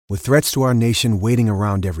With threats to our nation waiting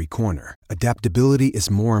around every corner, adaptability is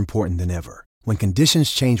more important than ever. When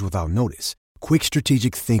conditions change without notice, quick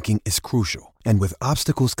strategic thinking is crucial. And with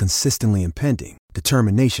obstacles consistently impending,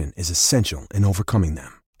 determination is essential in overcoming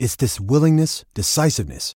them. It's this willingness,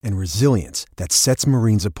 decisiveness, and resilience that sets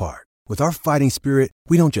Marines apart. With our fighting spirit,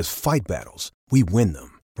 we don't just fight battles, we win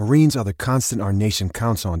them. Marines are the constant our nation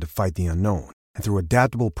counts on to fight the unknown. And through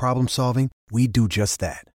adaptable problem solving, we do just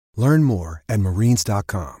that. Learn more at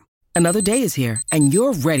marines.com. Another day is here, and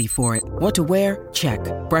you're ready for it. What to wear? Check.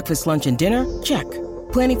 Breakfast, lunch, and dinner? Check.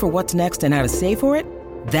 Planning for what's next and how to save for it?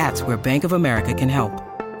 That's where Bank of America can help.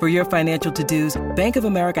 For your financial to-dos, Bank of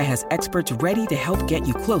America has experts ready to help get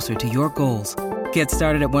you closer to your goals. Get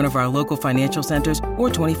started at one of our local financial centers or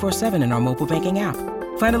 24/7 in our mobile banking app.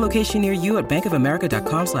 Find a location near you at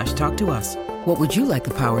bankofamerica.com/talktous. What would you like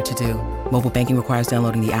the power to do? Mobile banking requires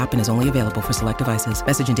downloading the app and is only available for select devices.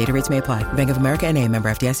 Message and data rates may apply. Bank of America N.A., member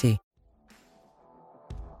FDIC.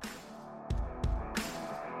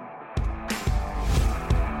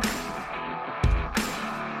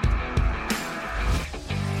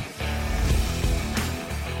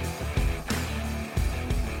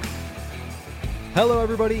 Hello,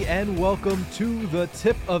 everybody, and welcome to the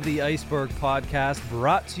Tip of the Iceberg podcast,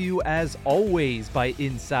 brought to you, as always, by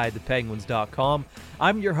InsideThePenguins.com.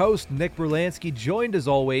 I'm your host, Nick Berlansky, joined, as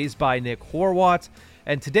always, by Nick Horwat,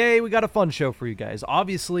 and today we got a fun show for you guys.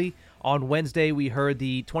 Obviously, on Wednesday, we heard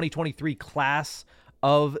the 2023 class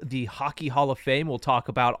of the Hockey Hall of Fame. We'll talk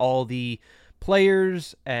about all the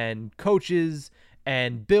players and coaches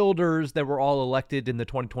and builders that were all elected in the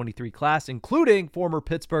 2023 class, including former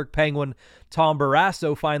Pittsburgh Penguin Tom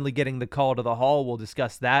Barrasso finally getting the call to the Hall. We'll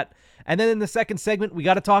discuss that. And then in the second segment, we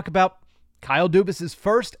got to talk about Kyle Dubas'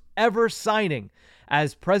 first ever signing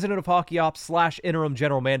as president of hockey ops / interim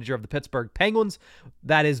general manager of the Pittsburgh Penguins.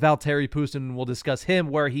 That is Valtteri Pustin. We'll discuss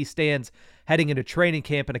him, where he stands heading into training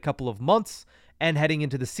camp in a couple of months and heading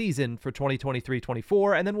into the season for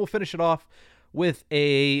 2023-24. And then we'll finish it off with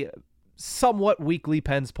a somewhat weekly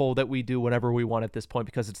Pens poll that we do whenever we want at this point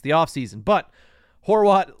because it's the offseason. But,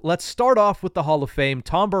 Horwat, let's start off with the Hall of Fame.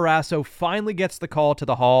 Tom Barrasso finally gets the call to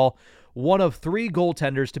the Hall, one of three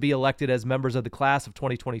goaltenders to be elected as members of the class of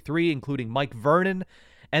 2023, including Mike Vernon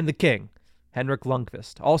and the King, Henrik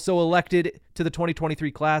Lundqvist. Also elected to the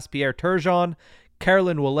 2023 class, Pierre Turgeon,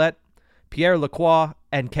 Caroline Ouellette, Pierre Lacroix,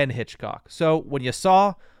 and Ken Hitchcock. So when you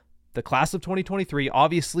saw the class of 2023,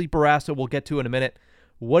 obviously Barrasso we'll get to in a minute,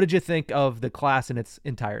 what did you think of the class in its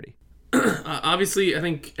entirety? Obviously, I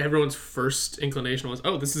think everyone's first inclination was,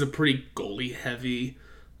 oh, this is a pretty goalie-heavy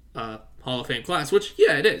Hall of Fame class, which,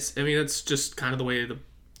 yeah, it is. I mean, that's just kind of the way the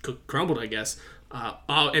cookie crumbled, I guess.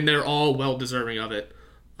 And they're all well-deserving of it.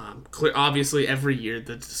 Obviously, every year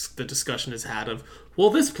the discussion is had of,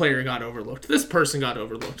 well, this player got overlooked, this person got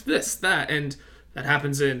overlooked, this, that, and that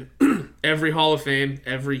happens in every Hall of Fame,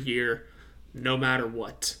 every year, no matter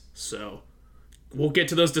what. So we'll get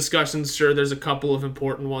to those discussions. Sure, there's a couple of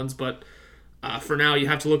important ones, but for now, you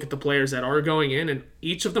have to look at the players that are going in, and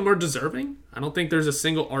each of them are deserving. I don't think there's a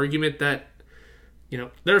single argument that,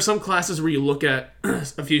 there are some classes where you look at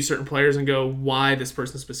a few certain players and go, why this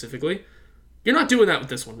person specifically? You're not doing that with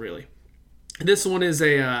this one, really. This one is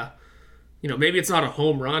a, maybe it's not a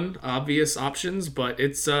home run, obvious options, but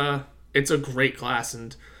it's a great class,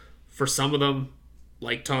 and for some of them,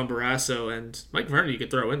 like Tom Barrasso and Mike Vernon, you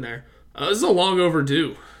could throw in there. This is a long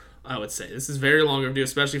overdue, I would say. This is very long overdue,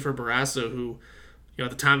 especially for Barrasso, who, at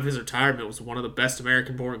the time of his retirement, was one of the best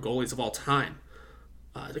American-born goalies of all time.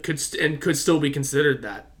 Could still be considered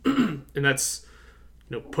that. And that's,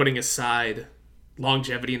 putting aside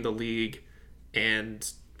longevity in the league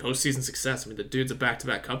and postseason success. I mean, the dude's a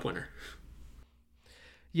back-to-back cup winner.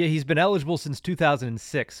 Yeah, he's been eligible since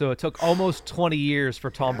 2006, so it took almost 20 years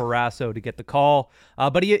for Tom Barrasso to get the call,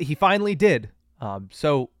 but he finally did.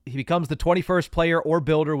 So he becomes the 21st player or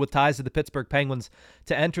builder with ties to the Pittsburgh Penguins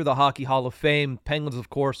to enter the Hockey Hall of Fame. Penguins, of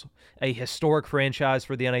course, a historic franchise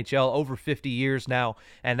for the NHL, over 50 years now,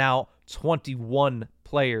 and now 21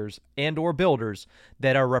 players and or builders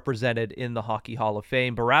that are represented in the Hockey Hall of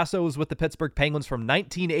Fame. Barrasso was with the Pittsburgh Penguins from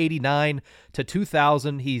 1989 to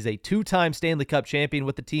 2000. He's a two-time Stanley Cup champion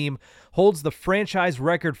with the team, holds the franchise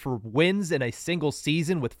record for wins in a single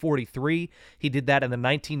season with 43. He did that in the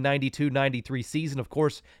 1992-93 season, of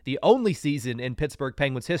course, the only season in Pittsburgh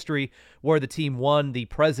Penguins history where the team won the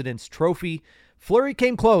President's Trophy. Fleury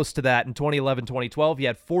came close to that in 2011-2012. He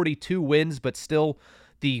had 42 wins, but still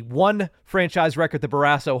the one franchise record that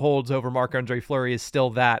Barrasso holds over Marc-Andre Fleury is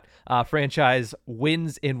still that franchise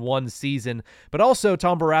wins in one season. But also,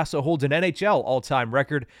 Tom Barrasso holds an NHL all-time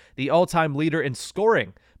record, the all-time leader in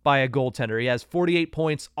scoring by a goaltender. He has 48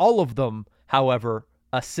 points, all of them, however,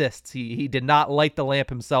 assists. He did not light the lamp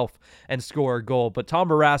himself and score a goal. But Tom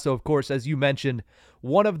Barrasso, of course, as you mentioned,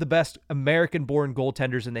 one of the best American-born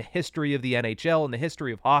goaltenders in the history of the NHL, in the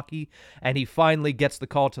history of hockey, and he finally gets the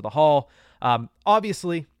call to the Hall.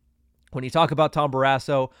 Obviously, when you talk about Tom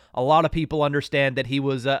Barrasso, a lot of people understand that he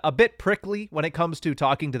was a bit prickly when it comes to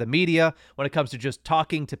talking to the media, when it comes to just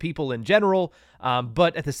talking to people in general.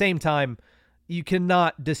 But at the same time, you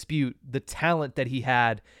cannot dispute the talent that he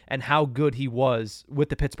had and how good he was with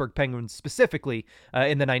the Pittsburgh Penguins, specifically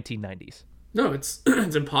in the 1990s. No, it's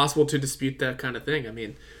impossible to dispute that kind of thing. I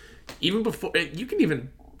mean, even before you can even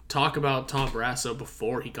talk about Tom Barrasso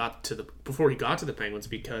before he got to the Penguins,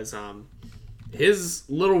 because his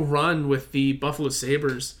little run with the Buffalo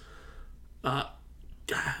Sabres, I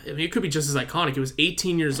mean, it could be just as iconic. He was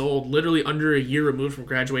 18 years old, literally under a year removed from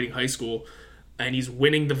graduating high school, and he's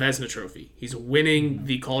winning the Vezina Trophy. He's winning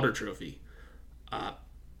the Calder Trophy.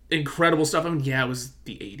 Incredible stuff. I mean, yeah, it was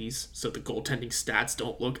the 80s, so the goaltending stats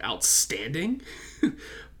don't look outstanding.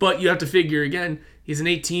 But you have to figure, again, he's an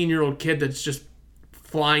 18-year-old kid that's just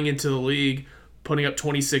flying into the league, putting up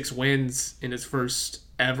 26 wins in his first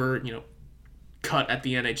ever, cut at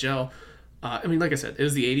the NHL. I mean, like I said, it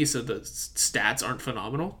was the 80s, so the stats aren't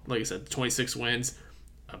phenomenal. Like I said, 26 wins,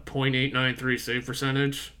 a .893 save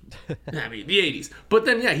percentage. I mean, the 80s. But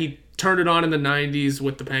then, yeah, he turned it on in the 90s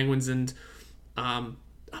with the Penguins, and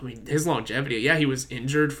I mean, his longevity. Yeah, he was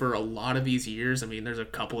injured for a lot of these years. I mean, there's a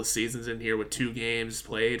couple of seasons in here with 2 games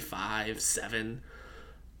played, 5, 7.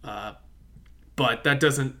 But that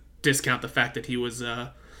doesn't discount the fact that he was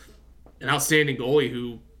an outstanding goalie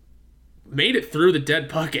who made it through the dead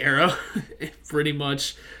puck era, pretty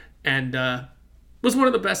much, and was one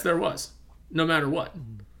of the best there was, no matter what.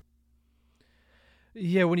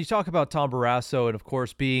 Yeah, when you talk about Tom Barrasso and, of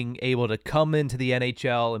course, being able to come into the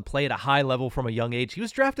NHL and play at a high level from a young age, he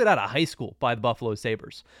was drafted out of high school by the Buffalo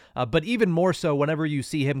Sabres. But even more so, whenever you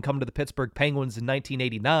see him come to the Pittsburgh Penguins in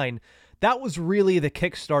 1989, that was really the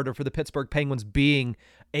Kickstarter for the Pittsburgh Penguins being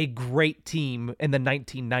a great team in the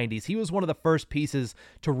 1990s. He was one of the first pieces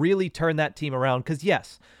to really turn that team around because,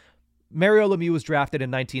 yes, Mario Lemieux was drafted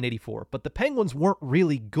in 1984, but the Penguins weren't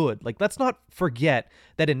really good. Like, let's not forget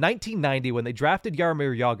that in 1990, when they drafted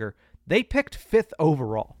Jaromir Jagr, they picked 5th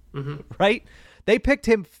overall, right? They picked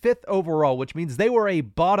him 5th overall, which means they were a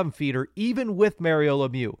bottom feeder, even with Mario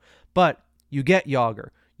Lemieux. But you get Jagr,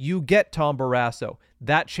 you get Tom Barrasso.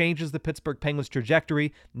 That changes the Pittsburgh Penguins'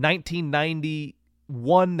 trajectory.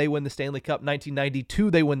 1991, they win the Stanley Cup.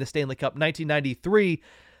 1992, they win the Stanley Cup. 1993,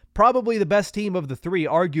 probably the best team of the three,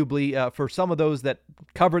 arguably, for some of those that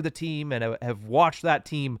cover the team and have watched that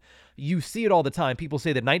team. You see it all the time. People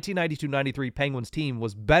say the 1992-93 Penguins team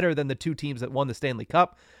was better than the 2 teams that won the Stanley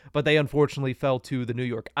Cup, but they unfortunately fell to the New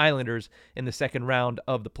York Islanders in the second round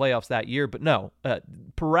of the playoffs that year. But no,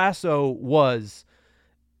 Barrasso was,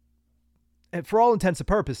 for all intents and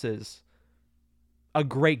purposes, a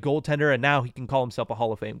great goaltender, and now he can call himself a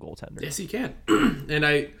Hall of Fame goaltender. Yes, he can. And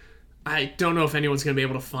I don't know if anyone's going to be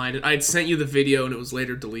able to find it. I had sent you the video, and it was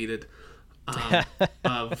later deleted, of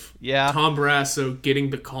Tom Barrasso getting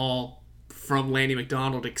the call from Lanny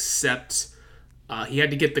McDonald, except he had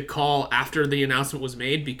to get the call after the announcement was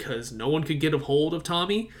made because no one could get a hold of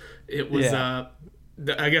Tommy. It was,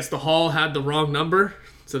 I guess the Hall had the wrong number,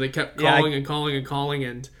 so they kept calling and calling and calling,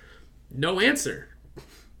 and no answer.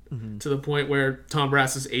 To the point where Tom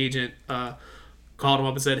Barrasso's agent called him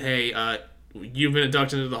up and said, hey, you've been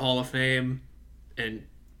inducted into the Hall of Fame, and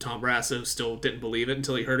Tom Barrasso still didn't believe it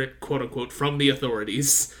until he heard it, quote unquote, from the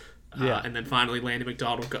authorities. And then finally, Lanny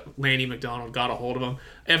McDonald got a hold of him.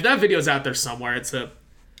 If that video's out there somewhere, it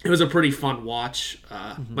was a pretty fun watch.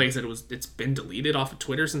 Like I said, it's been deleted off of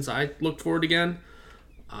Twitter since I looked for it again.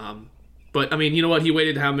 But I mean, you know what? He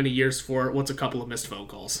waited how many years for it? What's a couple of missed phone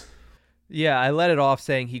calls? Yeah, I let it off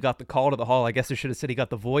saying he got the call to the Hall. I guess I should have said he got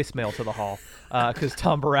the voicemail to the Hall because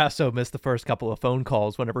Tom Barrasso missed the first couple of phone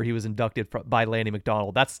calls whenever he was inducted by Lanny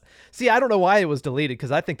McDonald. I don't know why it was deleted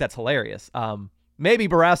because I think that's hilarious. Maybe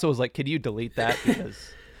Barrasso was like, "Can you delete that?"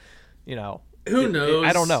 Because, who knows?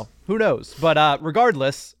 I don't know. Who knows? But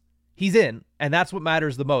regardless, he's in, and that's what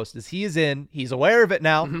matters the most. Is he is in. He's aware of it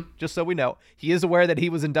now. Just so we know, he is aware that he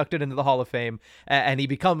was inducted into the Hall of Fame, and he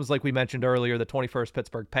becomes, like we mentioned earlier, the 21st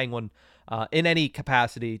Pittsburgh Penguin in any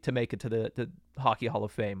capacity to make it to the Hockey Hall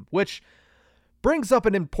of Fame, which brings up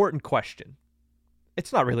an important question.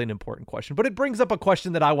 It's not really an important question, but it brings up a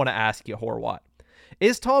question that I want to ask you, Horwat.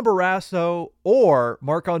 Is Tom Barrasso or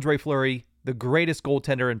Marc-Andre Fleury the greatest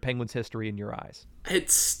goaltender in Penguins history in your eyes? It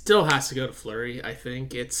still has to go to Fleury, I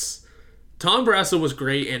think. Tom Barrasso was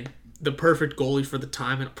great, and the perfect goalie for the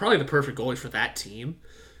time and probably the perfect goalie for that team.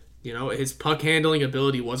 You know, his puck handling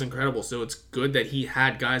ability was incredible, so it's good that he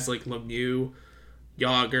had guys like Lemieux,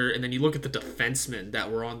 Yager, and then you look at the defensemen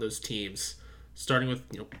that were on those teams, starting with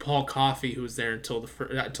Paul Coffey, who was there until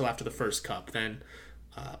after the first cup, then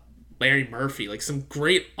Larry Murphy, like some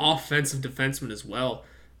great offensive defensemen as well.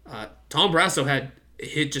 Tom Barrasso had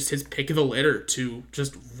hit just his pick of the litter to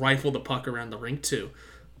just rifle the puck around the rink too,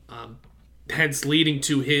 hence leading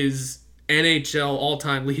to his NHL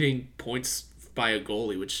all-time leading points by a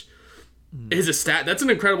goalie, which is a stat. That's an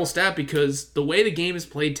incredible stat because the way the game is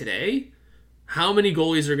played today, how many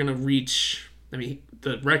goalies are going to reach, I mean,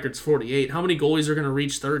 the record's 48, how many goalies are going to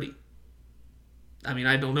reach 30? I mean,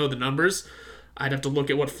 I don't know the numbers. I'd have to look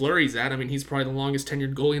at what Fleury's at. I mean, he's probably the longest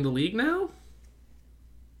tenured goalie in the league now.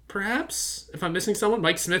 Perhaps, if I'm missing someone.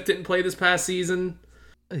 Mike Smith didn't play this past season.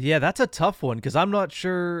 Yeah, that's a tough one because I'm not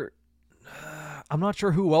sure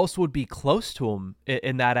who else would be close to him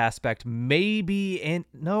in that aspect. Maybe, and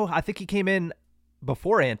no, I think he came in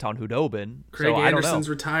before Anton Hudobin. Craig so Anderson's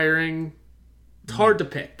retiring. It's hard to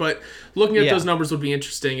pick, but looking at those numbers would be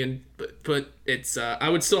interesting. And but it's I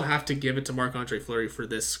would still have to give it to Marc-Andre Fleury for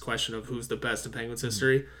this question of who's the best in Penguins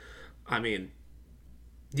history. I mean,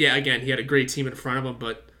 yeah, again, he had a great team in front of him,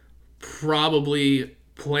 but probably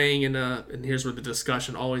playing and here's where the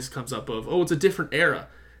discussion always comes up of, it's a different era.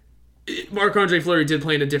 Marc-Andre Fleury did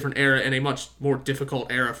play in a different era and a much more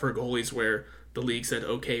difficult era for goalies where the league said,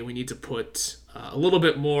 okay, we need to put a little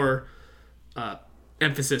bit more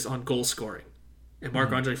emphasis on goal scoring. And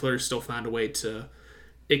Marc-Andre Fleury still found a way to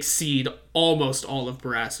exceed almost all of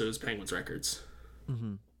Barrasso's Penguins records.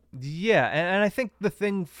 Mm-hmm. Yeah, and I think the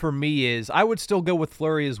thing for me is I would still go with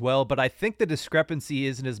Fleury as well, but I think the discrepancy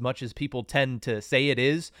isn't as much as people tend to say it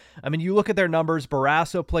is. I mean, you look at their numbers,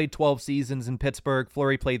 Barrasso played 12 seasons in Pittsburgh,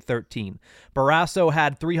 Fleury played 13. Barrasso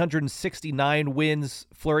had 369 wins,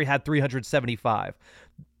 Fleury had 375.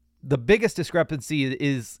 The biggest discrepancy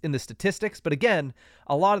is in the statistics, but again,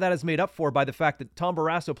 a lot of that is made up for by the fact that Tom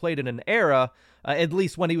Barrasso played in an era, at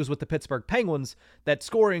least when he was with the Pittsburgh Penguins, that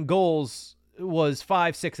scoring goals was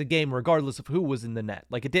 5-6 a game regardless of who was in the net.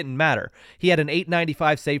 Like, it didn't matter. He had an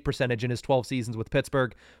 .895 save percentage in his 12 seasons with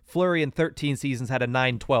Pittsburgh. Fleury in 13 seasons had a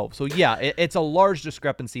 .912. So yeah, it's a large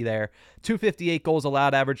discrepancy there. 258 goals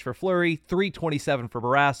allowed average for Fleury, 327 for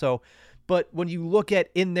Barrasso. But when you look at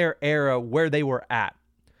in their era where they were at,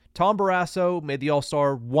 Tom Barrasso made the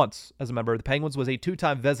All-Star once as a member of the Penguins, was a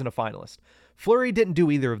 2-time Vezina finalist. Fleury didn't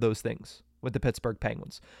do either of those things with the Pittsburgh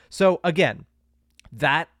Penguins. So again,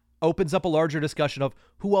 that opens up a larger discussion of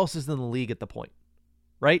who else is in the league at the point,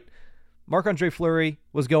 right? Marc-Andre Fleury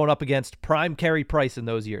was going up against prime Carey Price in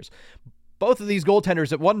those years. Both of these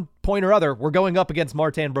goaltenders at one point or other were going up against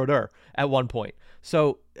Martin Brodeur at one point.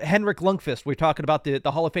 So Henrik Lundqvist, we're talking about the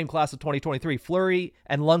Hall of Fame class of 2023. Fleury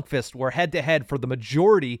and Lundqvist were head-to-head for the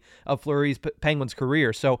majority of Fleury's Penguins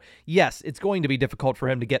career. So yes, it's going to be difficult for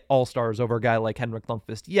him to get all-stars over a guy like Henrik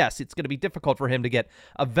Lundqvist. Yes, it's going to be difficult for him to get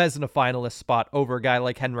a Vezina finalist spot over a guy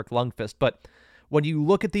like Henrik Lundqvist. But when you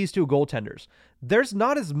look at these two goaltenders, there's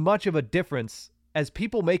not as much of a difference as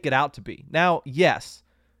people make it out to be. Now, yes,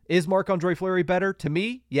 is Marc-Andre Fleury better? To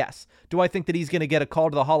me, yes. Do I think that he's going to get a call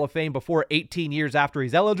to the Hall of Fame before 18 years after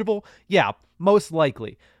he's eligible? Yeah, most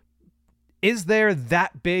likely. Is there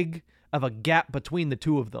that big of a gap between the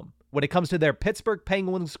two of them when it comes to their Pittsburgh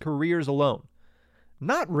Penguins careers alone?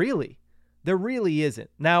 Not really. There really isn't.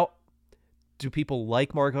 Now, do people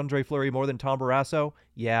like Marc-Andre Fleury more than Tom Barrasso?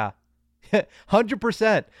 Yeah.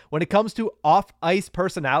 100%. When it comes to off-ice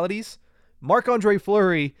personalities, Marc-Andre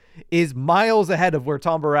Fleury is miles ahead of where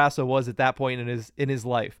Tom Barrasso was at that point in his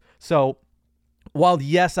life. So while,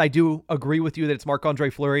 yes, I do agree with you that it's Marc-Andre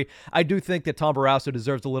Fleury, I do think that Tom Barrasso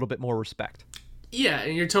deserves a little bit more respect. Yeah,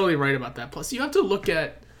 and you're totally right about that. Plus, you have to look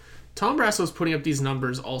at Tom Barrasso's putting up these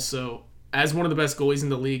numbers also as one of the best goalies in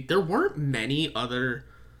the league. There weren't many other...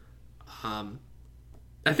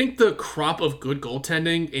 I think the crop of good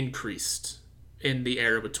goaltending increased in the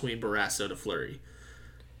era between Barrasso to Fleury.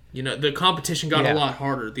 You know, the competition got a lot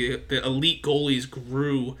harder. The elite goalies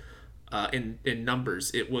grew in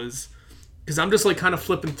numbers. It was... Because I'm just like kind of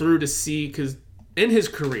flipping through to see... Because in his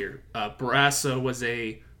career,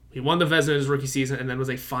 Barrasso he won the Vezina his rookie season and then was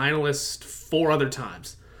a finalist 4 other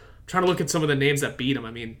times. I'm trying to look at some of the names that beat him.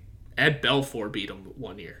 I mean, Ed Belfour beat him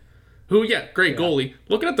one year. Who, great goalie.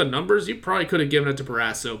 Looking at the numbers, you probably could have given it to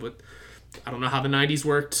Barrasso, but I don't know how the 90s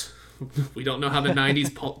worked. We don't know how the 90s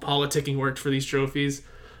politicking worked for these trophies.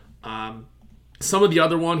 Some of the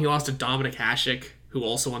other one, he lost to Dominic Hasek, who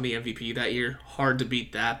also won the MVP that year. Hard to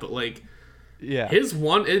beat that, but his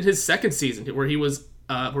one in his second season, where he was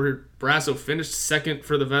where Barrasso finished second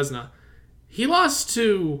for the Vezina. He lost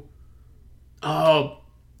to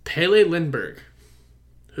Pele Lindbergh,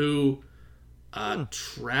 who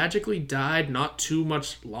tragically died not too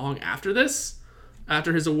much long after this,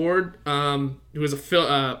 after his award. He was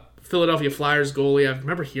a Philadelphia Flyers goalie. I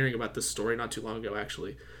remember hearing about this story not too long ago,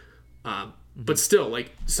 actually. But still,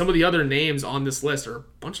 like, some of the other names on this list are a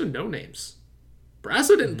bunch of no names.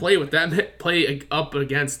 Barrasso didn't play up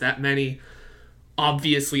against that many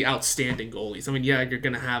obviously outstanding goalies. I mean, yeah, you're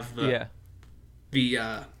gonna have the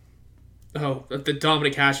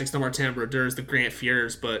Dominic Hasek's, the Martin Brodeurs, the Grant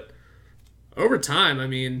Fuhrs, but over time, I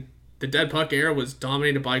mean, the dead puck era was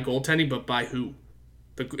dominated by goaltending, but by who?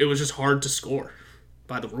 It was just hard to score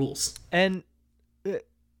by the rules. And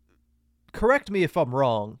correct me if I'm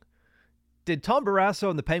wrong, did Tom Barrasso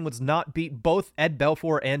and the Penguins not beat both Ed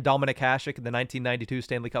Belfour and Dominic Hasek in the 1992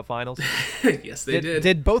 Stanley Cup Finals? Yes, they did.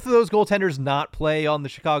 Did both of those goaltenders not play on the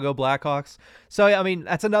Chicago Blackhawks? So, I mean,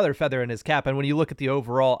 that's another feather in his cap. And when you look at the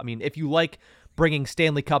overall, I mean, if you like bringing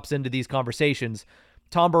Stanley Cups into these conversations,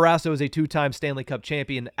 Tom Barrasso is a two-time Stanley Cup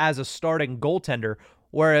champion as a starting goaltender,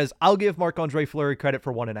 whereas I'll give Marc-Andre Fleury credit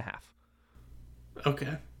for 1.5.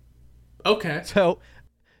 Okay.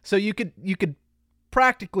 So you could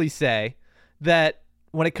practically say that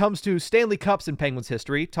when it comes to Stanley Cups in Penguins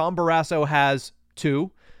history, Tom Barrasso has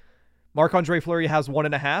 2, Marc-Andre Fleury has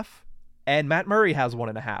 1.5, and Matt Murray has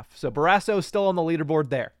 1.5. So Barrasso is still on the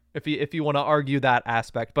leaderboard there, if you want to argue that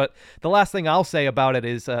aspect. But the last thing I'll say about it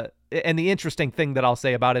is, and the interesting thing that I'll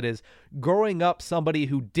say about it is, growing up somebody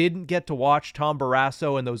who didn't get to watch Tom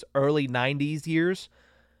Barrasso in those early 90s years,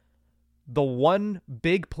 the one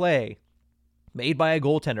big play made by a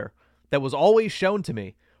goaltender that was always shown to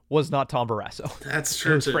me was not Tom Barrasso. That's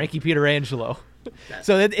true. It was Frankie Pietrangelo.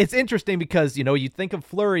 So it's interesting because, you know, you think of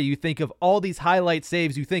Fleury, you think of all these highlight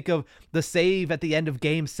saves, you think of the save at the end of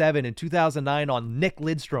Game 7 in 2009 on Nick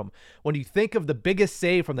Lidstrom. When you think of the biggest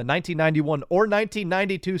save from the 1991 or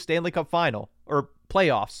 1992 Stanley Cup Final or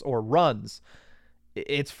playoffs or runs,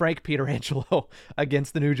 it's Frank Pietrangelo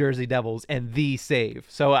against the New Jersey Devils and the save.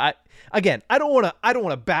 So I don't want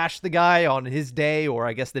to bash the guy on his day, or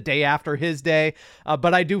I guess the day after his day,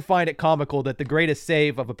 but I do find it comical that the greatest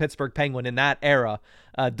save of a Pittsburgh Penguin in that era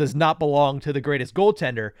does not belong to the greatest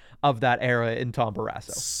goaltender of that era in Tom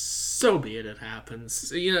Barrasso. So be it. It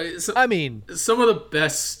happens. You know, some of the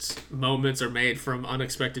best moments are made from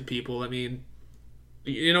unexpected people. I mean,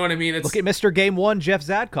 you know what I mean? Look at Mr. Game 1, Jeff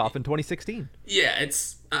Zadkoff in 2016. Yeah,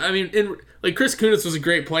 Chris Kunitz was a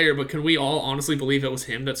great player, but can we all honestly believe it was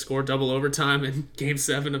him that scored double overtime in Game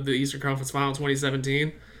 7 of the Eastern Conference Final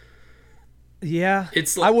 2017? Yeah,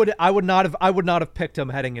 it's like, I would not have picked him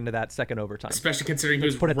heading into that second overtime, especially considering he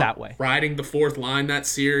was that way, riding the fourth line that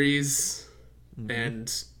series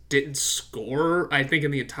and didn't score, I think, in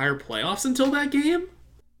the entire playoffs until that game.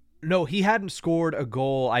 No, he hadn't scored a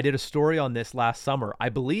goal. I did a story on this last summer. I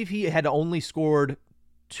believe he had only scored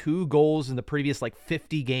 2 goals in the previous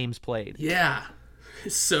 50 games played. Yeah.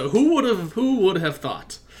 So who would have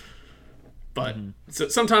thought? But so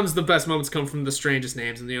sometimes the best moments come from the strangest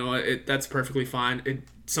names, and you know that's perfectly fine.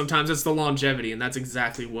 Sometimes it's the longevity, and that's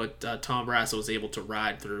exactly what Tom Barrasso was able to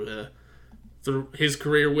ride through his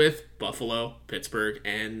career with Buffalo, Pittsburgh,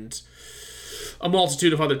 and a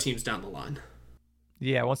multitude of other teams down the line.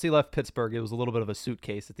 Yeah, once he left Pittsburgh, it was a little bit of a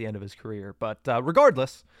suitcase at the end of his career. But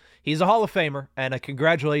regardless, he's a Hall of Famer, and a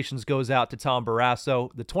congratulations goes out to Tom Barrasso,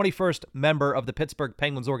 the 21st member of the Pittsburgh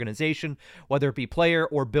Penguins organization, whether it be player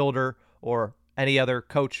or builder or any other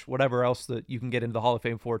coach, whatever else that you can get into the Hall of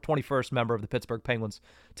Fame for, 21st member of the Pittsburgh Penguins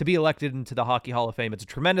to be elected into the Hockey Hall of Fame. It's a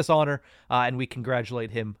tremendous honor, and we congratulate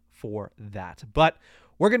him for that. But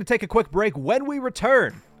we're going to take a quick break. When we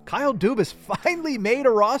return, Kyle Dubas finally made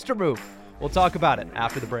a roster move. We'll talk about it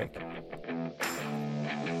after the break.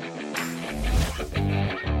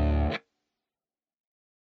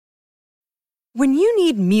 When you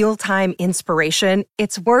need mealtime inspiration,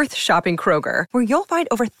 it's worth shopping Kroger, where you'll find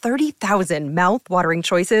over 30,000 mouth-watering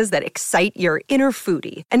choices that excite your inner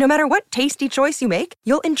foodie. And no matter what tasty choice you make,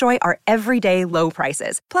 you'll enjoy our everyday low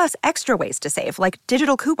prices, plus extra ways to save, like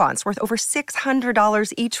digital coupons worth over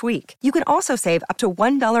 $600 each week. You can also save up to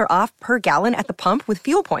 $1 off per gallon at the pump with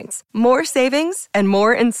fuel points. More savings and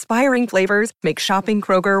more inspiring flavors make shopping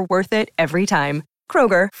Kroger worth it every time.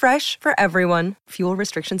 Kroger, fresh for everyone. Fuel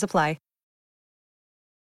restrictions apply.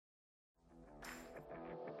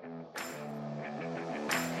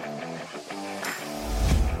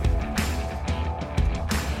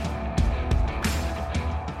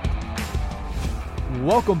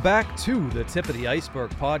 Welcome back to the Tip of the Iceberg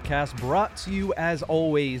podcast, brought to you as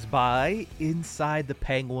always by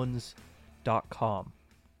InsideThePenguins.com.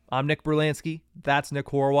 I'm Nick Berlansky. That's Nick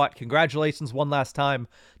Horwat. Congratulations one last time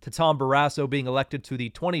to Tom Barrasso being elected to the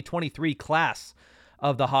 2023 class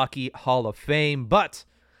of the Hockey Hall of Fame. But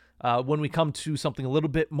when we come to something a little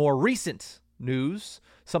bit more recent news,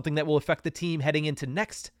 something that will affect the team heading into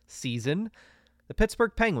next season, the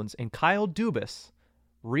Pittsburgh Penguins and Kyle Dubas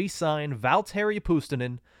re-sign Valtteri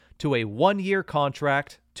Puustinen to a one-year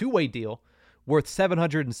contract, two-way deal, worth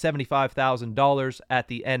 $775,000 at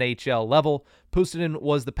the NHL level. Puustinen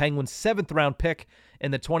was the Penguins' 7th-round pick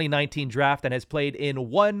in the 2019 draft and has played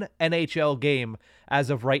in one NHL game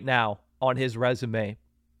as of right now on his resume.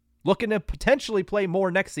 Looking to potentially play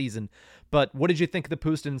more next season. But what did you think of the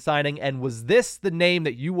Puustinen signing? And was this the name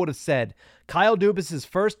that you would have said Kyle Dubas'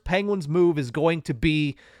 first Penguins move is going to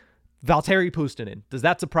be Valtteri Puustinen? Does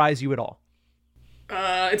that surprise you at all?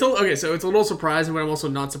 Okay, so it's a little surprising, but I'm also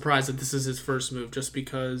not surprised that this is his first move, just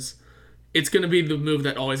because it's going to be the move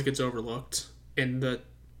that always gets overlooked in the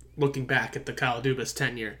looking back at the Kyle Dubas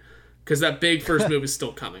tenure, because that big first move is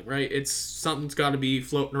still coming, right? It's something's got to be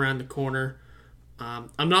floating around the corner.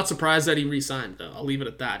 I'm not surprised that he re-signed, though. I'll leave it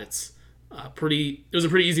at that. It was a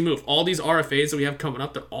pretty easy move. All these RFAs that we have coming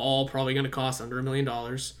up, they're all probably going to cost under $1 million.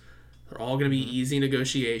 They're all going to be easy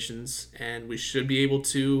negotiations, and we should be able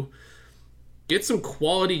to get some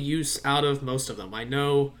quality use out of most of them. I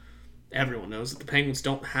know everyone knows that the Penguins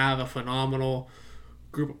don't have a phenomenal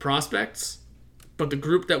group of prospects, but the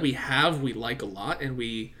group that we have, we like a lot, and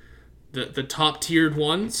the top tiered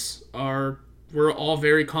ones we're all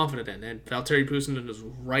very confident in, and Valtteri Puustinen is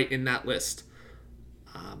right in that list.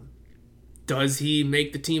 Does he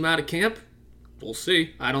make the team out of camp? We'll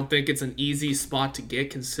see. I don't think it's an easy spot to get,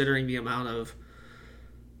 considering the amount of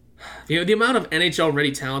NHL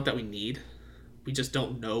ready talent that we need. We just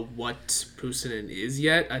don't know what Puustinen is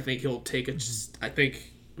yet. I think he'll take I'm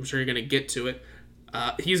sure you're going to get to it.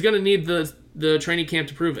 He's going to need the training camp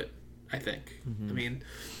to prove it, I think. Mm-hmm. I mean,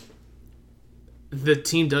 the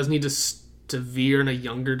team does need to veer in a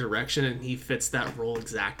younger direction, and he fits that role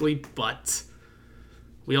exactly. But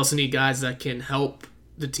we also need guys that can help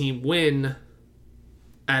the team win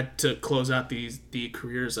to close out the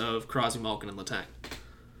careers of Crosby, Malkin, and Letang.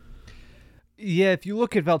 Yeah, if you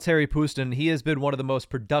look at Valtteri Puustinen, he has been one of the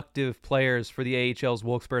most productive players for the AHL's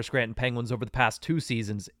Wilkes-Barre-Scranton Penguins over the past 2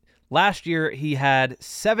 seasons. Last year, he had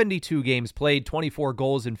 72 games played, 24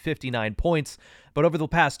 goals, and 59 points. But over the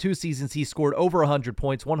past 2 seasons, he scored over 100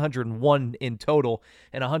 points, 101 in total,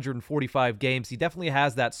 in 145 games. He definitely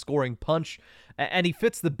has that scoring punch, and he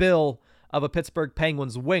fits the bill of a Pittsburgh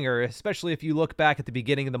Penguins winger, especially if you look back at the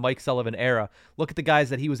beginning of the Mike Sullivan era. Look at the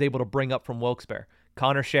guys that he was able to bring up from Wilkes-Barre.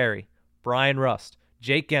 Connor Sherry, Brian Rust,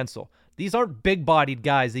 Jake Gensel. These aren't big-bodied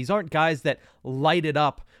guys. These aren't guys that light it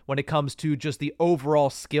up when it comes to just the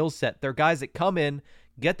overall skill set. They're guys that come in,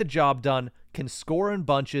 get the job done, can score in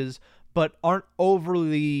bunches, but aren't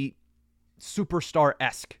overly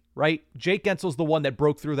superstar-esque, right? Jake Gensel's the one that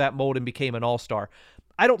broke through that mold and became an all-star.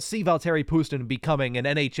 I don't see Valtteri Puustinen becoming an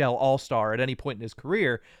NHL all-star at any point in his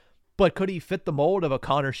career, but could he fit the mold of a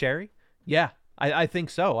Connor Sherry? Yeah, I think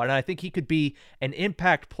so, and I think he could be an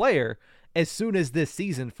impact player as soon as this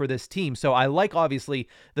season for this team. So I like, obviously,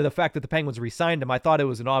 the fact that the Penguins re-signed him. I thought it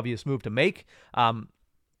was an obvious move to make. I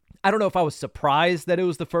don't know if I was surprised that it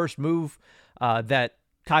was the first move that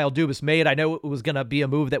Kyle Dubas made. I know it was going to be a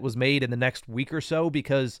move that was made in the next week or so,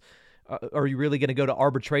 because are you really going to go to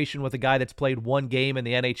arbitration with a guy that's played one game in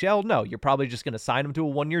the NHL? No, you're probably just going to sign him to a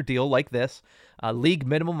one-year deal like this. League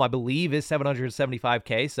minimum, I believe, is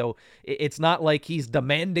 $775K, so it's not like he's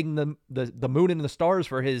demanding the moon and the stars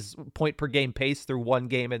for his point-per-game pace through one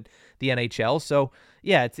game in the NHL. So,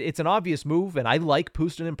 yeah, it's an obvious move, and I like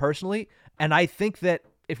Puustinen personally, and I think that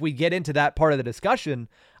if we get into that part of the discussion,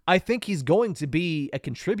 I think he's going to be a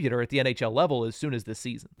contributor at the NHL level as soon as this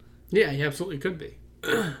season. Yeah, he absolutely could be.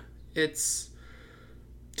 It's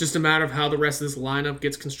just a matter of how the rest of this lineup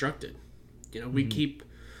gets constructed. We keep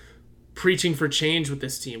preaching for change with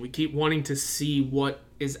this team. We keep wanting to see what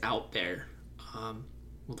is out there.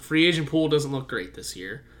 The free agent pool doesn't look great this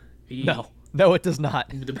year. No, it does not.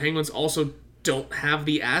 The Penguins also don't have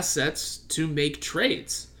the assets to make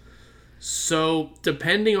trades. So,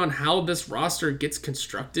 depending on how this roster gets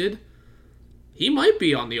constructed, he might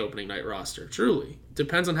be on the opening night roster, truly.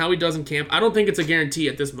 Depends on how he does in camp. I don't think it's a guarantee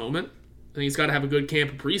at this moment. I think he's got to have a good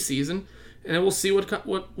camp in preseason, and then we'll see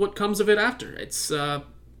what comes of it after. It's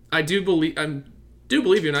I do believe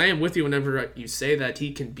you, and I am with you whenever you say that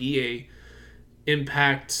he can be a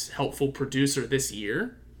impact, helpful producer this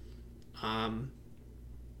year.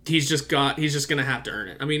 He's just going to have to earn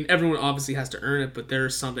it. I mean, everyone obviously has to earn it, but there are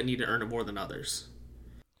some that need to earn it more than others.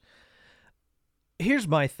 Here's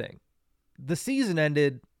my thing. The season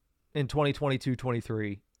ended in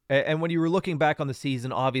 2022-23. And when you were looking back on the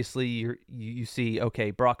season, obviously you see,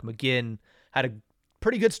 okay, Brock McGinn had a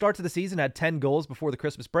pretty good start to the season, had 10 goals before the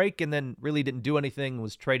Christmas break, and then really didn't do anything,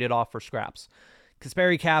 was traded off for scraps.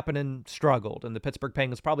 Kasperi Kapanen struggled, and the Pittsburgh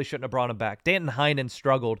Penguins probably shouldn't have brought him back. Danton Heinen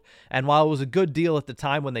struggled, and while it was a good deal at the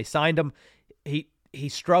time when they signed him, he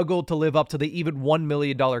struggled to live up to the even $1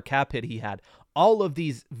 million cap hit he had. All of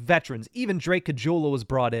these veterans, even Drake Caggiula was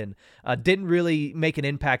brought in, didn't really make an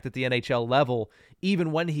impact at the NHL level,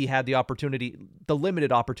 even when he had the opportunity, the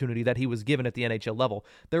limited opportunity that he was given at the NHL level.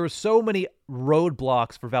 There were so many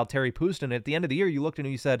roadblocks for Valtteri Pustin. At the end of the year, you looked at him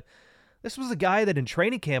and you said, this was a guy that in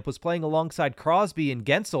training camp was playing alongside Crosby and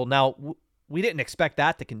Gensel. Now, we didn't expect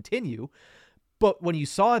that to continue, but when you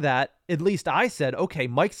saw that, at least I said, okay,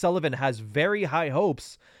 Mike Sullivan has very high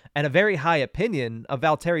hopes and a very high opinion of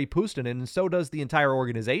Valtteri Pustin, and so does the entire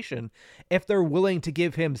organization, if they're willing to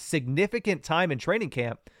give him significant time in training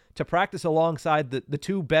camp to practice alongside the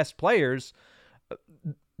two best players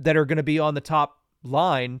that are going to be on the top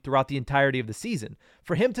line throughout the entirety of the season.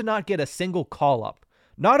 For him to not get a single call-up,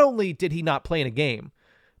 not only did he not play in a game,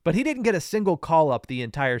 but he didn't get a single call-up the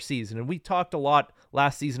entire season. And we talked a lot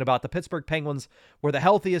last season about the Pittsburgh Penguins were the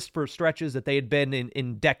healthiest for stretches that they had been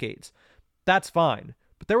in decades. That's fine.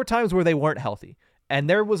 But there were times where they weren't healthy, and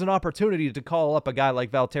there was an opportunity to call up a guy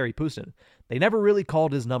like Valtteri Pustin. They never really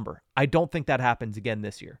called his number. I don't think that happens again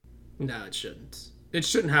this year. No, it shouldn't. It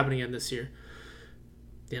shouldn't happen again this year.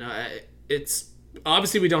 It's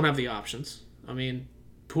obviously we don't have the options. I mean,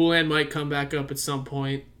 Poulin might come back up at some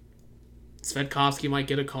point. Svedkovsky might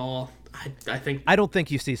get a call. I don't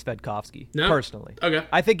think you see Svedkovsky, no? Personally. Okay.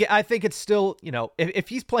 I think it's still, if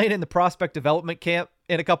he's playing in the prospect development camp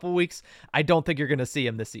in a couple of weeks, I don't think you're going to see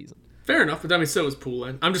him this season. Fair enough, but I mean, so is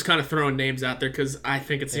Poulin. I'm just kind of throwing names out there because I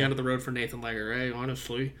think it's the end of the road for Nathan Legare,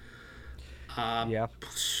 honestly. Yeah.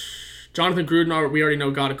 Jonathan Gruden, we already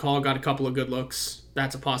know, got a call, got a couple of good looks.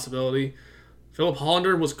 That's a possibility. Philip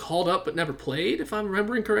Hollander was called up but never played, if I'm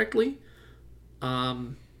remembering correctly.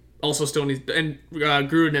 Also still needs, and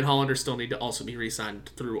Gruden and Hollander still need to also be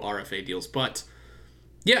re-signed through RFA deals. But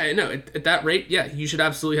yeah, no, at that rate, yeah, you should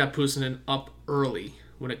absolutely have Pustin up early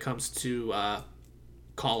when it comes to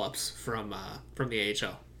call-ups from the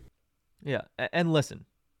AHL. Yeah, and listen,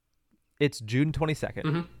 it's June 22nd.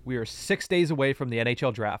 Mm-hmm. We are 6 days away from the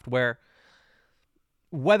NHL draft, where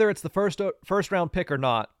whether it's the first round pick or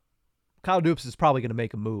not, Kyle Dubas is probably going to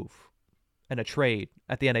make a move and a trade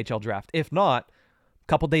at the NHL draft. If not, a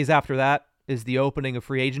couple days after that is the opening of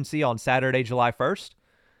free agency on Saturday, July 1st.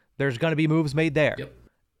 There's going to be moves made there. Yep.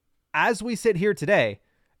 As we sit here today,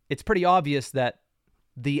 it's pretty obvious that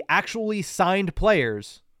the actually signed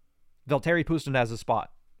players, Valtteri Pustin has a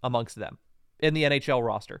spot amongst them in the NHL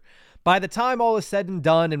roster. By the time all is said and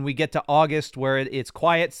done and we get to August where it's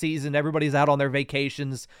quiet season, everybody's out on their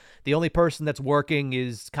vacations, the only person that's working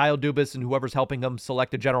is Kyle Dubas and whoever's helping him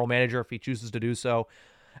select a general manager if he chooses to do so.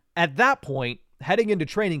 At that point, heading into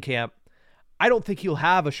training camp, I don't think he'll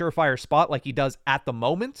have a surefire spot like he does at the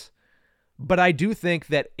moment, but I do think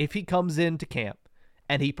that if he comes into camp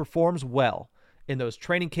and he performs well in those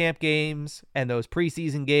training camp games and those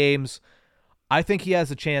preseason games, I think he has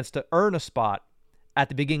a chance to earn a spot at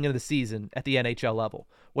the beginning of the season at the NHL level.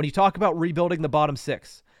 When you talk about rebuilding the bottom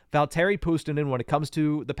six, Valtteri Pustin, when it comes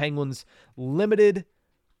to the Penguins' limited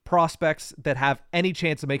prospects that have any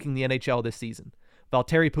chance of making the NHL this season,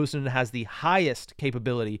 Valtteri Pustin has the highest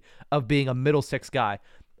capability of being a middle six guy.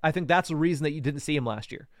 I think that's the reason that you didn't see him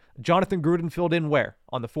last year. Jonathan Gruden filled in where?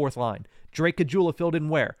 On the fourth line. Drake Caggiula filled in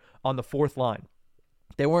where? On the fourth line.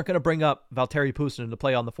 They weren't going to bring up Valtteri Pustin to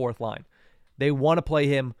play on the fourth line. They want to play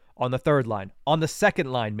him on the third line, on the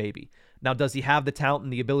second line maybe. Now, does he have the talent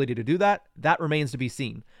and the ability to do that? That remains to be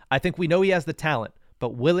seen. I think we know he has the talent,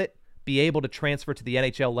 but will it be able to transfer to the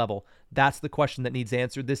NHL level? That's the question that needs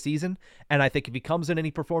answered this season. And I think if he comes in and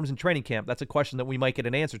he performs in training camp, that's a question that we might get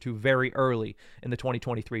an answer to very early in the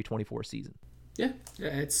 2023-24 season. Yeah,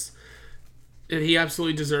 he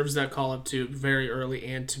absolutely deserves that call-up too, very early,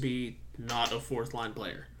 and to be not a fourth-line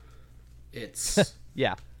player. It's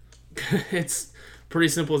yeah, it's pretty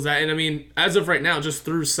simple as that. And I mean, as of right now, just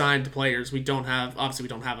through signed players, we don't have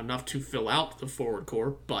enough to fill out the forward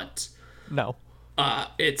core, but no,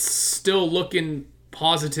 it's still looking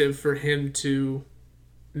positive for him to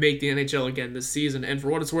make the NHL again this season. And for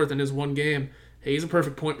what it's worth, in his one game, hey, he's a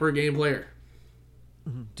perfect point per game player.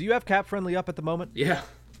 Do you have Cap Friendly up at the moment? Yeah.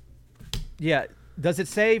 Yeah. Does it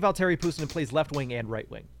say Valtteri Pustin plays left wing and right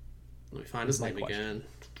wing? Let me find his name again.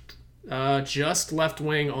 Just left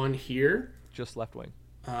wing on here. Just left wing.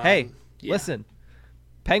 Hey, yeah. Listen.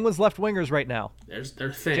 Penguins left wingers right now. There's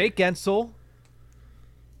their thing. Jake Gensel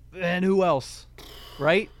And who else?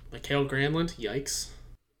 Right? Like Hale Granlund? Yikes.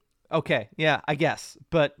 Okay, yeah, I guess.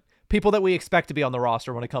 But people that we expect to be on the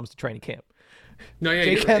roster when it comes to training camp. No, yeah,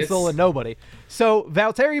 Jake Hensel and nobody. So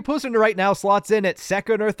Valtteri Puustinen right now slots in at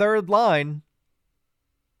second or third line.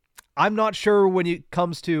 I'm not sure when it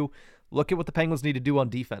comes to look at what the Penguins need to do on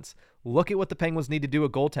defense. Look at what the Penguins need to do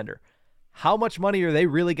at goaltender. How much money are they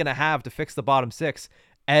really going to have to fix the bottom six?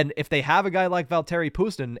 And if they have a guy like Valtteri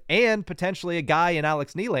Puustinen and potentially a guy in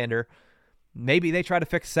Alex Nylander, maybe they try to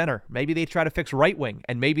fix center. Maybe they try to fix right wing,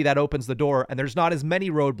 and maybe that opens the door, and there's not as many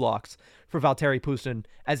roadblocks for Valtteri Puustinen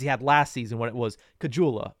as he had last season when it was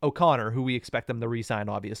Caggiula, O'Connor, who we expect them to re-sign,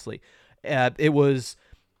 obviously. It was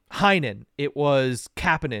Heinen. It was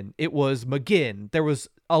Kapanen. It was McGinn. There was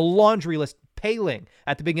a laundry list. Paling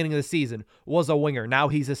at the beginning of the season was a winger. Now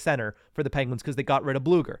he's a center for the Penguins because they got rid of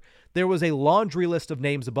Bluger. There was a laundry list of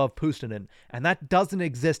names above Puustinen, and that doesn't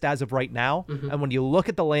exist as of right now. Mm-hmm. And when you look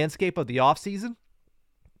at the landscape of the offseason,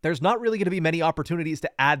 there's not really going to be many opportunities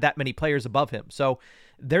to add that many players above him. So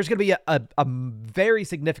there's going to be a very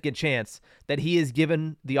significant chance that he is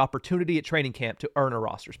given the opportunity at training camp to earn a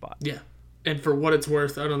roster spot. Yeah. And for what it's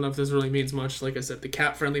worth, I don't know if this really means much. Like I said, the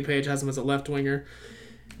cap-friendly page has him as a left winger.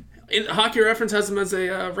 In Hockey Reference has him as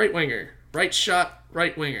a right winger, right shot,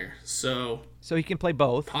 right winger. So he can play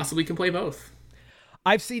both. Possibly can play both.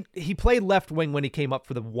 I've seen he played left wing when he came up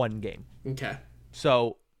for the one game. Okay.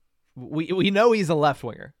 So we know he's a left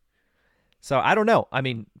winger. So I don't know. I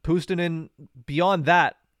mean, Puustinen, beyond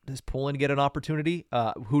that, is pulling to get an opportunity.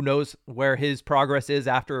 Who knows where his progress is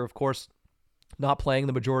after, of course, not playing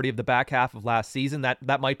the majority of the back half of last season.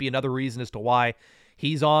 That might be another reason as to why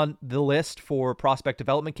he's on the list for prospect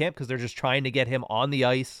development camp, because they're just trying to get him on the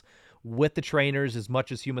ice with the trainers as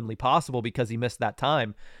much as humanly possible because he missed that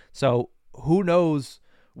time. So who knows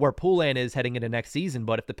where Poulin is heading into next season.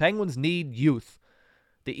 But if the Penguins need youth,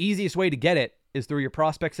 the easiest way to get it is through your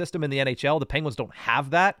prospect system in the NHL. The Penguins don't have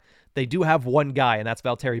that. They do have one guy, and that's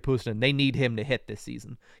Valtteri Puustinen. They need him to hit this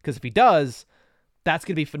season, because if he does, that's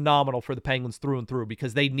going to be phenomenal for the Penguins through and through,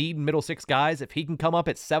 because they need middle six guys. If he can come up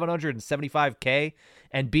at $775K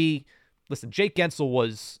and be, listen, Jake Gensel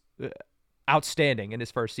was outstanding in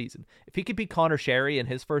his first season. If he could be Connor Sherry in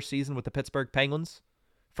his first season with the Pittsburgh Penguins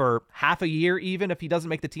for half a year, even if he doesn't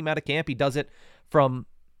make the team out of camp, he does it from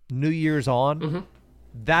New Year's on. Mm-hmm.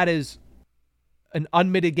 That is an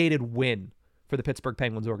unmitigated win for the Pittsburgh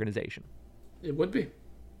Penguins organization. It would be.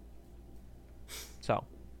 So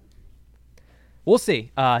we'll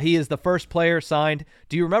see. He is the first player signed.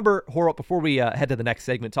 Do you remember, Horup, before we head to the next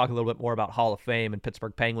segment, talk a little bit more about Hall of Fame and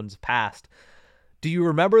Pittsburgh Penguins past, do you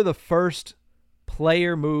remember the first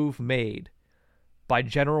player move made by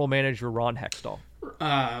general manager Ron Hextall?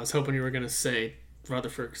 I was hoping you were going to say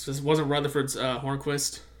Rutherford. Wasn't Rutherford's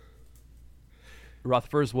Hornquist?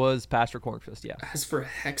 Rutherford's was Patrick Hornquist, yeah. As for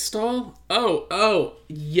Hextall? Oh,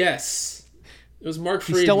 yes. It was Mark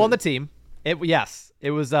Friedman. He's still on the team. Yes.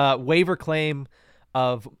 It was a waiver claim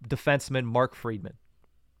of defenseman Mark Friedman.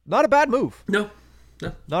 Not a bad move. No.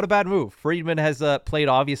 Not a bad move. Friedman has played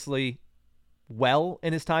obviously well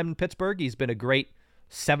in his time in Pittsburgh. He's been a great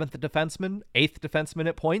 7th defenseman, 8th defenseman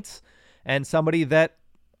at points, and somebody that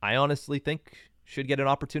I honestly think should get an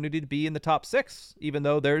opportunity to be in the top 6, even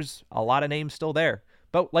though there's a lot of names still there.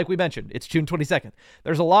 But like we mentioned, it's June 22nd.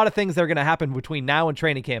 There's a lot of things that are going to happen between now and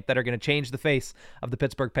training camp that are going to change the face of the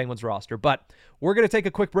Pittsburgh Penguins roster. But we're going to take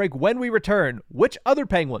a quick break. When we return, which other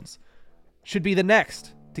Penguins should be the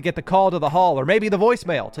next to get the call to the Hall, or maybe the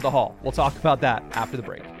voicemail to the Hall? We'll talk about that after the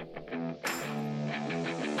break.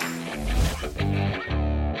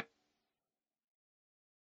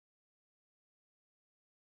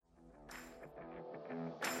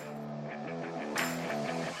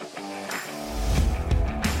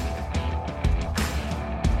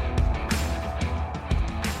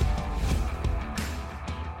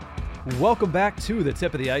 Welcome back to the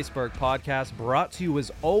Tip of the Iceberg podcast, brought to you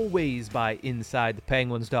as always by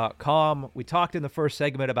InsideThePenguins.com. We talked in the first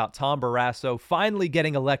segment about Tom Barrasso finally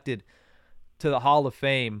getting elected to the Hall of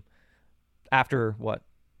Fame after, what?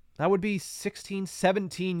 That would be 16,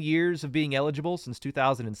 17 years of being eligible since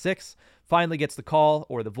 2006. Finally gets the call,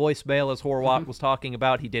 or the voicemail, as Horwat was talking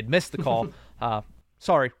about. He did miss the call.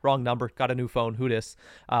 Sorry, wrong number. Got a new phone. Who dis?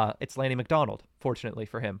 It's Lanny McDonald, fortunately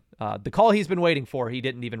for him. The call he's been waiting for, he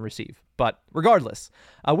didn't even receive. But regardless,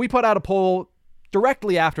 we put out a poll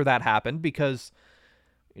directly after that happened because,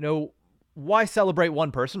 why celebrate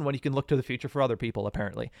one person when you can look to the future for other people,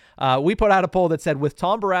 apparently? We put out a poll that said, with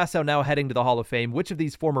Tom Barrasso now heading to the Hall of Fame, which of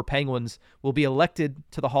these former Penguins will be elected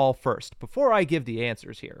to the Hall first? Before I give the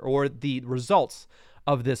answers here, or the results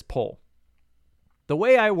of this poll, the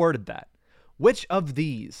way I worded that Which of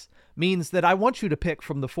these means that I want you to pick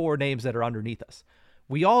from the 4 names that are underneath us.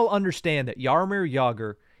 We all understand that Jaromir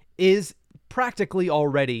Jagr is practically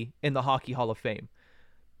already in the Hockey Hall of Fame,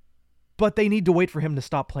 but they need to wait for him to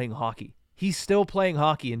stop playing hockey. He's still playing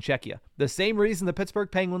hockey in Czechia. The same reason the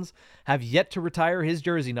Pittsburgh Penguins have yet to retire his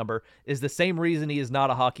jersey number is the same reason he is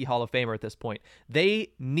not a Hockey Hall of Famer at this point.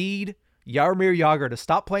 They need Jaromir Jagr to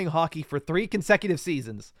stop playing hockey for 3 consecutive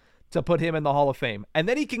seasons to put him in the Hall of Fame. And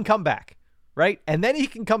then he can come back, right? And then he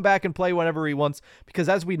can come back and play whenever he wants, because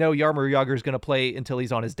as we know, Jaromir Jagr is going to play until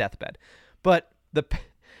he's on his deathbed. But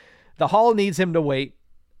the Hall needs him to wait,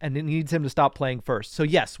 and it needs him to stop playing first. So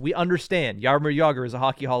yes, we understand Jaromir Jagr is a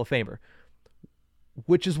Hockey Hall of Famer,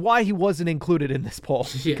 which is why he wasn't included in this poll,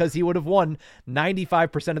 because he would have won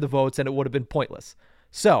 95% of the votes and it would have been pointless.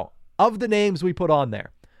 So, of the names we put on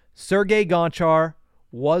there, Sergei Gonchar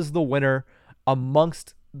was the winner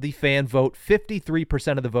amongst the fan vote,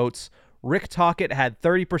 53% of the votes. Rick Tocchet had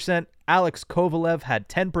 30%, Alex Kovalev had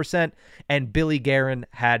 10%, and Billy Guerin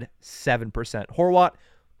had 7%. Horwat,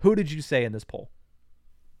 who did you say in this poll?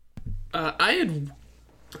 I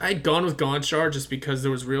had gone with Gonchar just because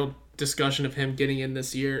there was real discussion of him getting in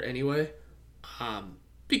this year anyway,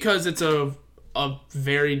 because it's a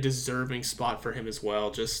very deserving spot for him as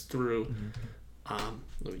well, just through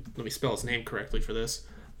let me spell his name correctly for this,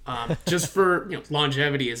 just for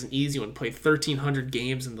longevity is an easy one. Played 1,300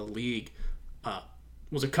 games in the league,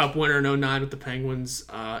 was a cup winner in 2009 with the Penguins,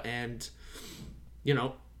 and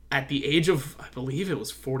at the age of, I believe it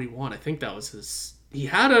was 41, I think that was he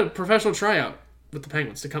had a professional tryout with the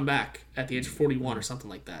Penguins to come back at the age of 41 or something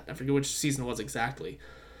like that. I forget which season it was exactly.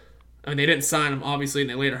 I mean, they didn't sign him, obviously, and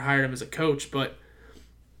they later hired him as a coach, but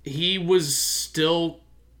he was still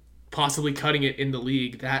possibly cutting it in the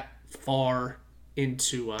league that far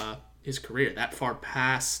into his career, that far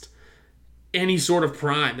past any sort of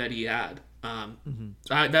prime that he had. So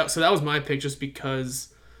that was my pick, just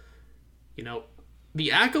because, the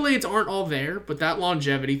accolades aren't all there, but that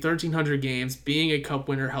longevity, 1,300 games, being a cup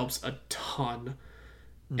winner helps a ton.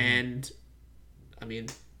 And, I mean,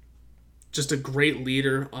 just a great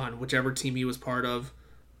leader on whichever team he was part of.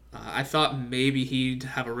 I thought maybe he'd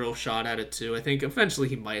have a real shot at it too. I think eventually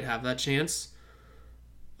he might have that chance.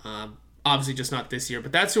 Obviously just not this year,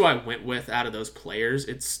 but that's who I went with out of those players.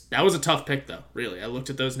 That was a tough pick though, really. I looked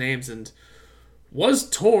at those names and was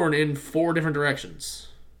torn in 4 different directions.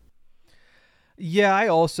 Yeah, I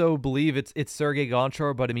also believe it's Sergei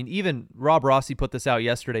Gonchar, but I mean, even Rob Rossi put this out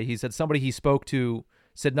yesterday. He said somebody he spoke to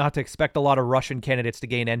said not to expect a lot of Russian candidates to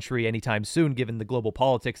gain entry anytime soon, given the global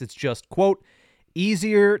politics. It's just, quote,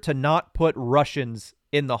 easier to not put Russians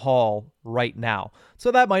in the Hall right now.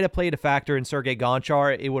 So that might have played a factor in Sergei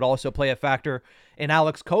Gonchar. It would also play a factor in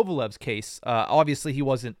Alex Kovalev's case. Obviously, he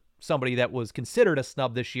wasn't somebody that was considered a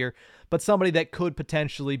snub this year, but somebody that could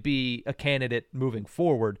potentially be a candidate moving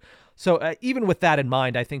forward. So even with that in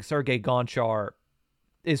mind, I think Sergei Gonchar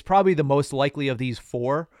is probably the most likely of these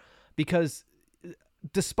 4, because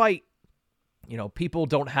despite, people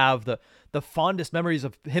don't have the fondest memories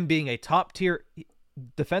of him being a top tier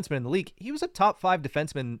defenseman in the league, he was a top 5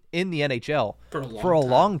 defenseman in the NHL for a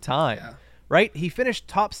long time. Yeah. Right? He finished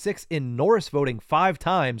top 6 in Norris voting 5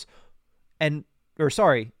 times, 5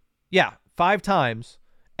 times,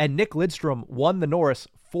 and Nick Lidstrom won the Norris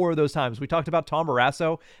 4 of those times. We talked about Tom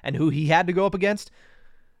Barrasso and who he had to go up against.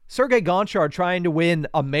 Sergei Gonchar, trying to win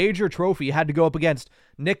a major trophy, had to go up against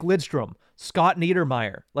Nick Lidstrom, Scott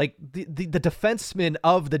Niedermayer, like the defensemen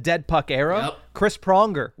of the dead puck era. Yep. Chris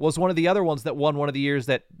Pronger was one of the other ones that won one of the years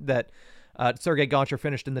that Sergei Gonchar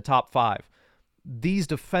finished in the top 5. These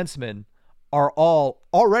defensemen are all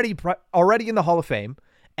already in the Hall of Fame,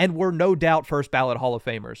 and were no doubt first ballot Hall of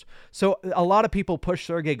Famers. So a lot of people push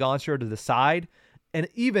Sergei Gonchar to the side, and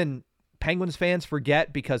even Penguins fans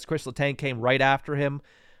forget, because Chris Letang came right after him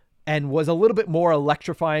and was a little bit more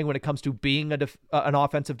electrifying when it comes to being an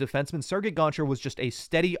offensive defenseman. Sergei Gonchar was just a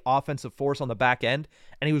steady offensive force on the back end,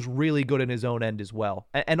 and he was really good in his own end as well.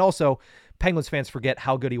 And also, Penguins fans forget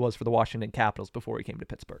how good he was for the Washington Capitals before he came to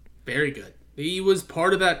Pittsburgh. Very good. He was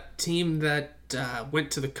part of that team that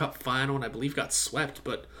went to the Cup final and I believe got swept,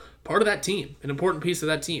 but part of that team, an important piece of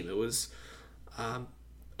that team. It was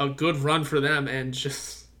a good run for them, and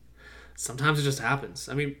just sometimes it just happens.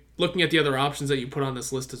 I mean, looking at the other options that you put on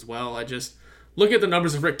this list as well, I just look at the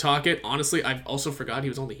numbers of Rick Tocchet. Honestly, I also forgot he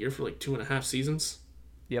was only here for like 2.5 seasons.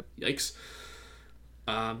 Yep. Yikes.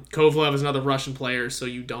 Kovalev is another Russian player, so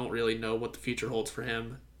you don't really know what the future holds for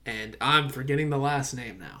him. And I'm forgetting the last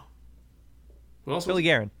name now. Who else? Billy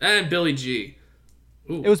Guerin. And Billy G.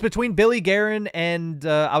 Ooh. It was between Billy Guerin and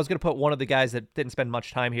I was going to put one of the guys that didn't spend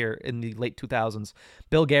much time here in the late 2000s,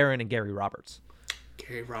 Bill Guerin and Gary Roberts.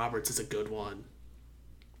 Gary Roberts is a good one.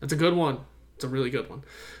 That's a good one. It's a really good one.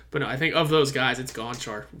 But no, I think of those guys, it's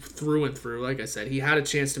Gonchar through and through. Like I said, he had a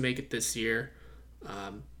chance to make it this year.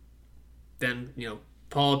 Then,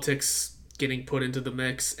 politics getting put into the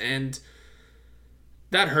mix, and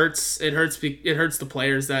that hurts. It hurts the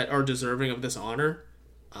players that are deserving of this honor.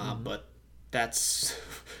 But that's,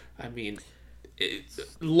 I mean, a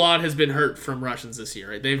lot has been hurt from Russians this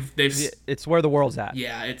year. Right? They've. It's where the world's at.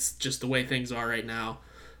 Yeah, it's just the way things are right now.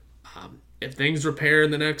 If things repair in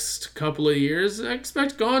the next couple of years, I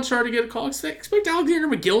expect Gonchar to get a call. Expect Alexander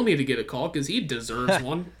McGillney to get a call because he deserves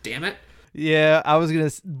one. Damn it. Yeah, I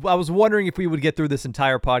was wondering if we would get through this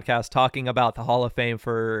entire podcast talking about the Hall of Fame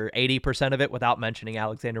for 80% of it without mentioning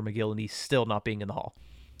Alexander McGillney still not being in the Hall.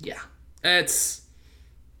 Yeah, that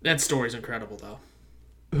story's incredible though.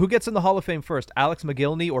 Who gets in the Hall of Fame first, Alex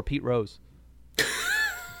McGillney or Pete Rose?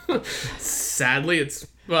 Sadly, it's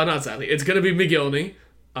not sadly. It's gonna be McGillney.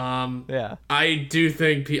 Yeah, I do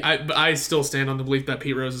think I still stand on the belief that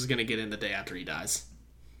Pete Rose is gonna get in the day after he dies.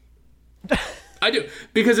 I do,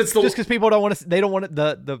 because it's just because people don't want to. They don't want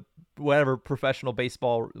the whatever professional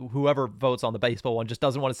baseball, whoever votes on the baseball one, just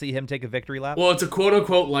doesn't want to see him take a victory lap. Well, it's a quote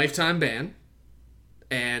unquote lifetime ban,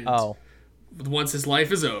 and once his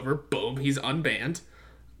life is over, boom, he's unbanned.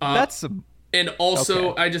 And also,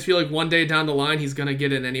 okay. I just feel like one day down the line, he's gonna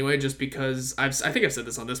get in anyway, just because I think I've said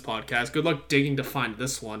this on this podcast. Good luck digging to find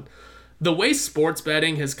this one. The way sports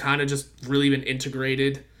betting has kind of just really been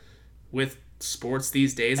integrated with sports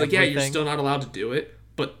these days, like everything. Yeah, you're still not allowed to do it,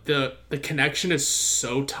 but the connection is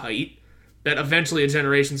so tight that eventually a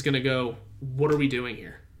generation's gonna go, what are we doing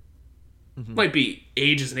here? Might be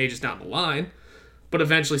ages and ages down the line, but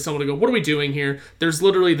eventually someone will go, what are we doing here? There's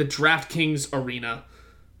literally the DraftKings arena,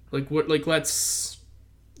 let's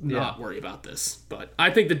not worry about this. But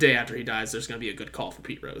I think the day after he dies, there's gonna be a good call for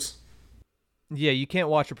Pete Rose. Yeah, you can't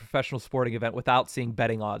watch a professional sporting event without seeing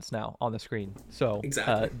betting odds now on the screen. So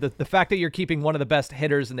exactly. The fact that you're keeping one of the best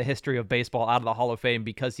hitters in the history of baseball out of the Hall of Fame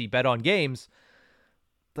because he bet on games,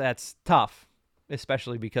 that's tough,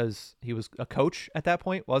 especially because he was a coach at that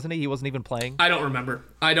point, wasn't he? He wasn't even playing. I don't remember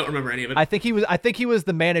any of it. I think he was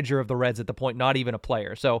the manager of the Reds at the point, not even a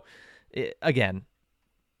player. So again,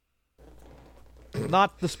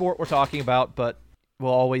 not the sport we're talking about, but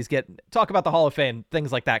we'll always talk about the Hall of Fame.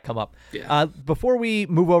 Things like that come up. Yeah. Before we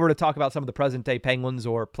move over to talk about some of the present-day Penguins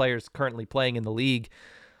or players currently playing in the league,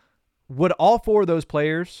 would all four of those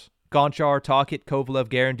players, Gonchar, Tocchet, Kovalev,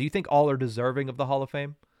 Guerin, do you think all are deserving of the Hall of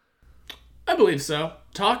Fame? I believe so.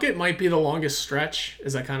 Tocchet might be the longest stretch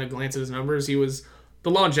as I kind of glance at his numbers. The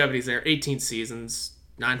longevity's there, 18 seasons,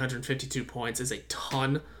 952 points is a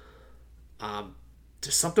ton.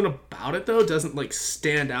 Just something about it, though, doesn't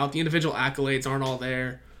stand out. The individual accolades aren't all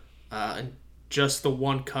there. And just the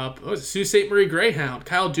one cup. Oh, it's a Sault Ste. Marie Greyhound.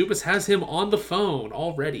 Kyle Dubas has him on the phone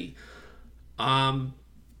already. I'd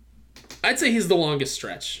say he's the longest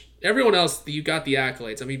stretch. Everyone else, you got the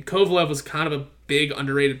accolades. I mean, Kovalev was kind of a big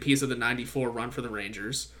underrated piece of the 94 run for the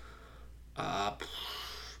Rangers.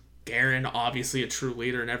 Guerin, obviously a true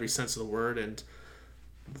leader in every sense of the word, and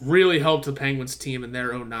really helped the Penguins team in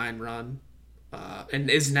their 09 run. And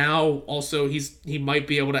is now also, he might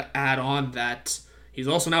be able to add on that he's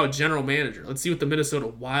also now a general manager. Let's see what the Minnesota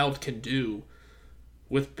Wild can do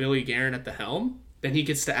with Billy Guerin at the helm. Then he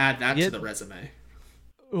gets to add that to the resume.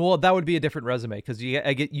 Well, that would be a different resume because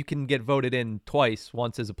you can get voted in twice,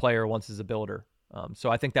 once as a player, once as a builder. So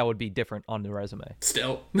I think that would be different on the resume.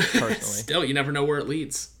 Still, personally, still, you never know where it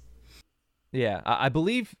leads. Yeah, I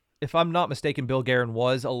believe, if I'm not mistaken, Bill Guerin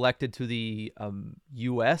was elected to the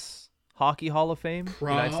U.S. Hockey Hall of Fame,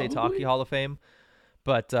 United States Hockey Hall of Fame,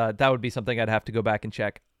 but that would be something I'd have to go back and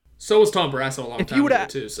check. So was Tom Barrasso a long time ago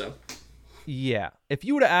too. So yeah, if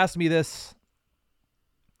you would have asked me this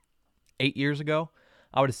 8 years ago,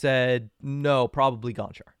 I would have said no, probably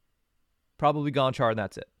Gonchar, and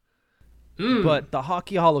that's it. But the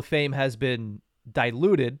Hockey Hall of Fame has been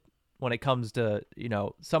diluted when it comes to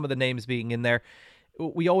some of the names being in there.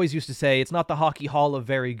 We always used to say it's not the Hockey Hall of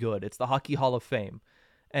Very Good, it's the Hockey Hall of Fame.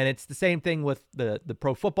 And it's the same thing with the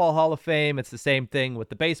Pro Football Hall of Fame. It's the same thing with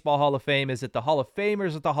the Baseball Hall of Fame. Is it the Hall of Fame or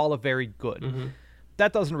is it the Hall of Very Good? Mm-hmm.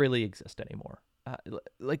 That doesn't really exist anymore.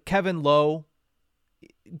 Like Kevin Lowe,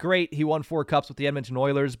 great. He won 4 cups with the Edmonton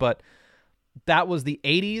Oilers, but that was the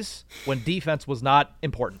 80s when defense was not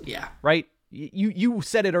important. Yeah. Right? You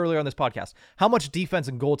said it earlier on this podcast. How much defense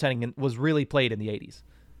and goaltending was really played in the 80s?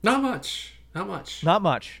 Not much.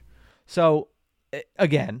 So,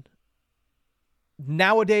 again,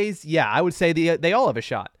 nowadays, yeah, I would say they all have a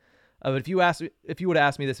shot. If you would have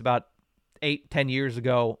asked me this about 8-10 years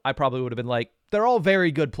ago, I probably would have been like, they're all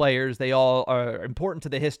very good players. They all are important to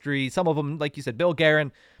the history. Some of them, like you said, Bill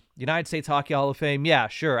Guerin, United States Hockey Hall of Fame. Yeah,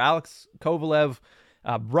 sure. Alex Kovalev,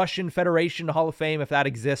 Russian Federation Hall of Fame, if that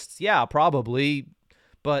exists. Yeah, probably.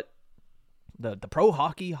 But the Pro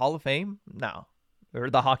Hockey Hall of Fame? No. Or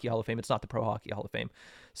the Hockey Hall of Fame. It's not the Pro Hockey Hall of Fame.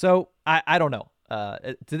 So I don't know.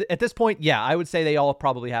 At this point, yeah, I would say they all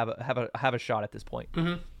probably have a shot at this point.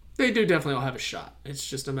 Mm-hmm. They do definitely all have a shot. It's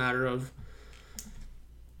just a matter of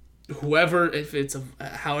whoever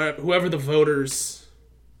the voters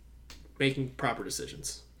making proper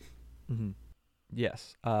decisions. Mm-hmm.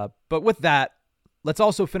 Yes. But with that, let's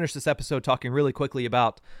also finish this episode talking really quickly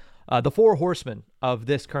about the four horsemen of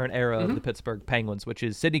this current era of the Pittsburgh Penguins, which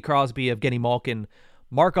is Sidney Crosby, Evgeny Malkin,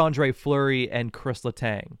 Marc-Andre Fleury, and Chris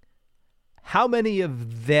Letang. How many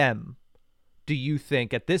of them do you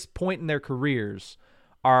think at this point in their careers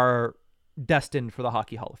are destined for the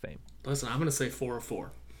Hockey Hall of Fame? Listen, I'm going to say 4 of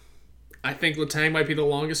 4. I think Letang might be the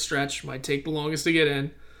longest stretch, might take the longest to get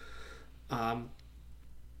in.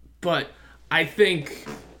 But I think,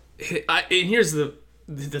 and here's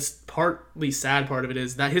this partly sad part of it,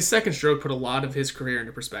 is that his second stroke put a lot of his career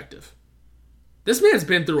into perspective. This man's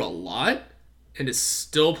been through a lot and is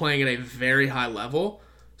still playing at a very high level.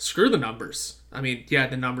 Screw the numbers. I mean, yeah,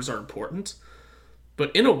 the numbers are important,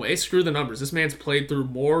 but in a way, screw the numbers. This man's played through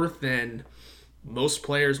more than most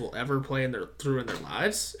players will ever play in their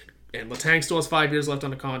lives, and Letang still has 5 years left on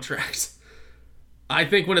the contract. I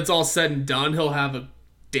think when it's all said and done, he'll have a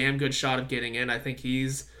damn good shot of getting in. I think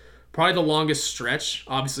he's probably the longest stretch.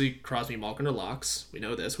 Obviously, Crosby, Malkin are locks. We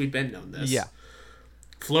know this. We've been known this. Yeah.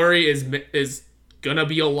 Fleury is gonna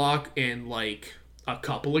be a lock in like a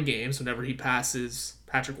couple of games whenever he passes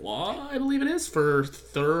Patrick Waugh, I believe it is, for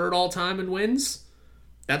third all-time in wins.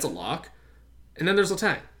 That's a lock. And then there's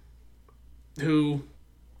Letang, who,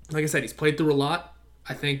 like I said, he's played through a lot.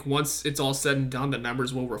 I think once it's all said and done, the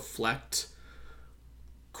numbers will reflect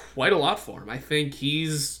quite a lot for him. I think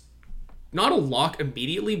he's not a lock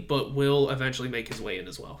immediately, but will eventually make his way in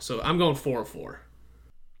as well. So I'm going 4 of 4.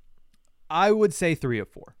 I would say 3 of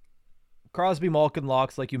 4. Crosby, Malkin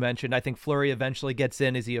locks, like you mentioned. I think Fleury eventually gets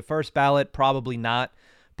in. Is he a first ballot? Probably not.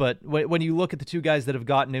 But when you look at the two guys that have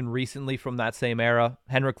gotten in recently from that same era,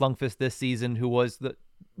 Henrik Lundqvist this season, who was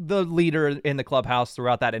the leader in the clubhouse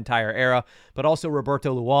throughout that entire era, but also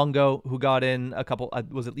Roberto Luongo, who got in a couple,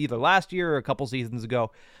 was it either last year or a couple seasons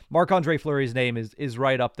ago? Marc-Andre Fleury's name is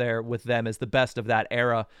right up there with them as the best of that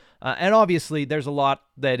era. And obviously, there's a lot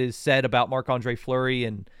that is said about Marc-Andre Fleury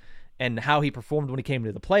and how he performed when he came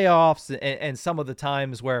to the playoffs, and some of the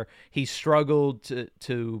times where he struggled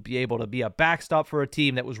to be able to be a backstop for a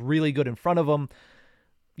team that was really good in front of him.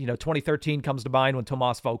 2013 comes to mind when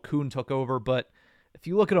Tomas Vokoun took over, but if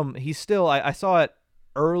you look at him, he's still, I saw it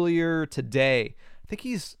earlier today, I think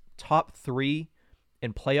he's top 3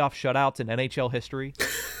 in playoff shutouts in NHL history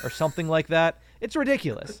or something like that. It's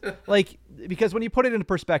ridiculous. Because when you put it into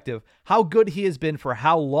perspective, how good he has been for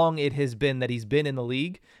how long it has been that he's been in the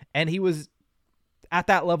league, and he was at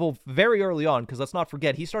that level very early on, because let's not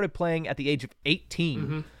forget, he started playing at the age of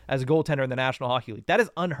 18 as a goaltender in the National Hockey League. That is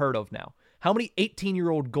unheard of now. How many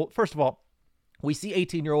 18-year-old first of all, we see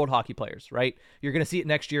 18-year-old hockey players, right? You're going to see it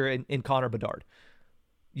next year in Connor Bedard.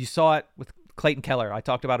 You saw it with Clayton Keller. I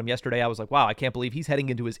talked about him yesterday. I was like, wow, I can't believe he's heading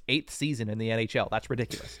into his 8th season in the NHL. That's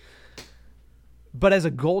ridiculous. But as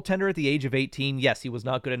a goaltender at the age of 18, yes, he was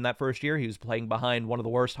not good in that first year. He was playing behind one of the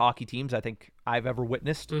worst hockey teams I think I've ever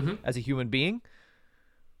witnessed as a human being.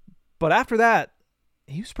 But after that,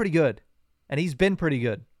 he was pretty good. And he's been pretty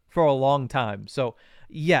good for a long time. So,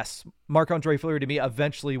 yes, Marc-Andre Fleury to me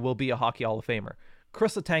eventually will be a Hockey Hall of Famer.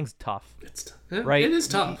 Chris Letang's tough. Right? It is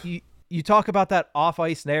tough. You talk about that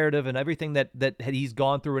off-ice narrative and everything that he's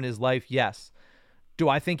gone through in his life, yes. Do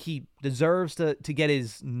I think he deserves to get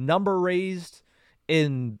his number raised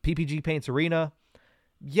in PPG Paints Arena?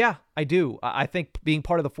 Yeah, I do. I think being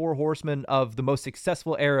part of the four horsemen of the most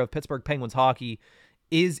successful era of Pittsburgh Penguins hockey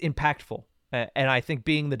is impactful. And I think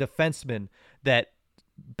being the defenseman that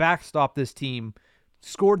backstopped this team,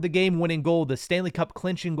 scored the game-winning goal, the Stanley Cup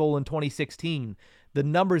clinching goal in 2016, the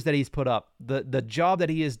numbers that he's put up, the job that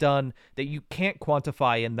he has done that you can't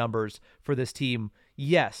quantify in numbers for this team,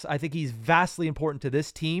 yes, I think he's vastly important to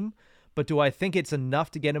this team, but do I think it's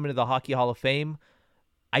enough to get him into the Hockey Hall of Fame?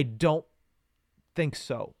 I don't think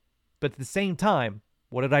so. But at the same time,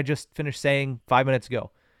 what did I just finish saying 5 minutes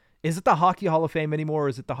ago? Is it the Hockey Hall of Fame anymore, or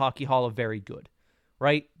is it the Hockey Hall of Very Good?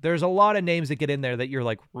 Right? There's a lot of names that get in there that you're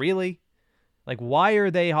like, really? Like, why are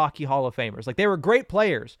they Hockey Hall of Famers? Like, they were great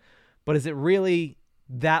players, But is it really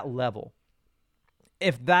that level?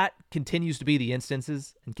 If that continues to be the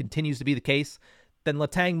instances and continues to be the case, then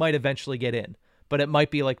Letang might eventually get in. But it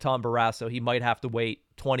might be like Tom Barrasso. He might have to wait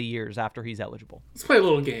 20 years after he's eligible. Let's play a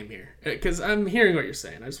little game here, because I'm hearing what you're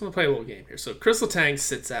saying. I just want to play a little game here. So Chris Letang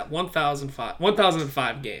sits at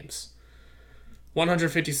 1,005 games,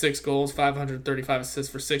 156 goals, 535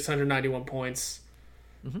 assists for 691 points.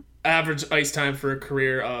 Mm-hmm. Average ice time for a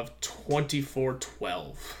career of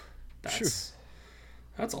 24-12.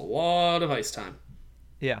 That's a lot of ice time.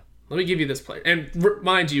 Yeah. Let me give you this player. And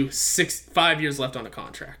mind you, 5 years left on a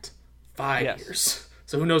contract. 5 years.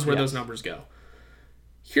 So who knows where those numbers go.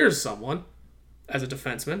 Here's someone, as a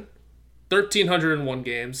defenseman, 1,301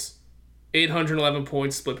 games, 811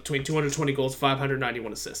 points split between 220 goals,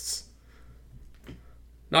 591 assists.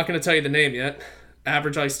 Not going to tell you the name yet.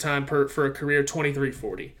 Average ice time for a career,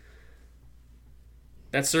 23:40.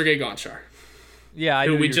 That's Sergei Gonchar. Yeah,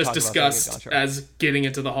 who we just discussed as getting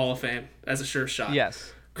into the Hall of Fame as a sure shot.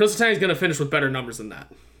 Yes. Chris Letang is going to finish with better numbers than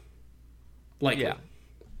that. Likely. Yeah.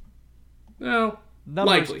 No,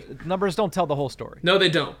 likely. Numbers don't tell the whole story. No, they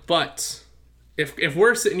don't. But if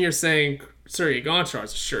we're sitting here saying Sergei Gonchar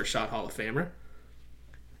is a sure shot Hall of Famer,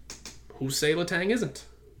 who say Letang isn't?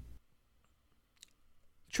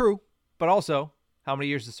 True, but also, how many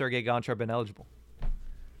years has Sergei Gonchar been eligible?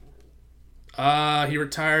 He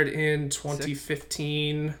retired in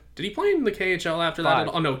 2015. 6? Did he play in the KHL after that?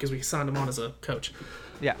 5. Oh, no, because we signed him on as a coach.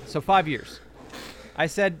 Yeah, so 5 years. I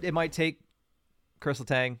said it might take Chris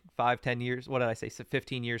Letang 5-10 years. What did I say?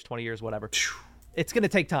 15 years, 20 years, whatever. It's going to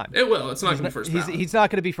take time. It will. It's not going to be first ballot. He's not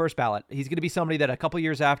going to be first ballot. He's going to be somebody that a couple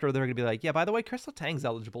years after, they're going to be like, yeah, by the way, Chris Letang's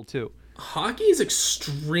eligible too. Hockey is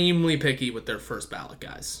extremely picky with their first ballot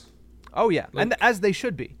guys. Oh, yeah. And as they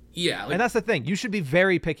should be. Yeah. And that's the thing. You should be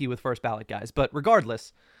very picky with first ballot guys. But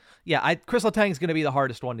regardless, yeah, Chris Letang's going to be the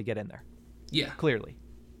hardest one to get in there. Yeah. Clearly.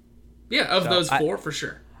 Yeah, of those 4, for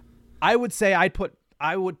sure. I would say I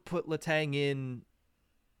would put Letang in.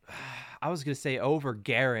 I was going to say over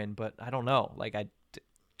Guerin, but I don't know.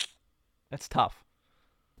 That's tough.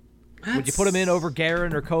 Would you put him in over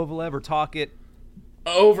Guerin or Kovalev or Tocchet?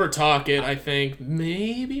 Over Tocchet, I think.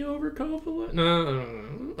 Maybe over Kovalev?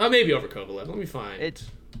 No. Maybe over Kovalev. Let me find.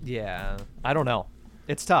 Yeah, I don't know.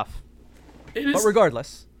 It's tough. But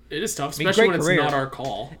regardless. It is tough, especially when it's not our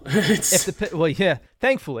call. Well, yeah,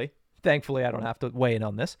 thankfully, I don't have to weigh in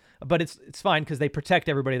on this, but it's fine because they protect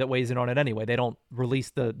everybody that weighs in on it anyway. They don't release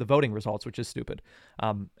the voting results, which is stupid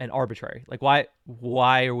and arbitrary. Like,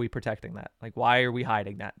 why are we protecting that? Like, why are we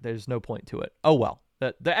hiding that? There's no point to it. Oh, well.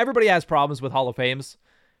 Everybody has problems with Hall of Fames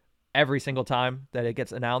every single time that it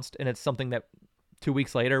gets announced, and it's something that 2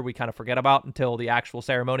 weeks later we kind of forget about until the actual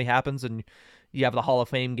ceremony happens, and you have the Hall of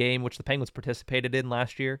Fame game, which the Penguins participated in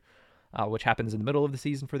last year. Which happens in the middle of the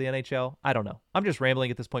season for the NHL. I don't know. I'm just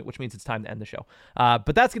rambling at this point, which means it's time to end the show.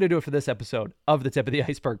 But that's going to do it for this episode of the Tip of the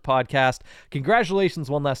Iceberg podcast. Congratulations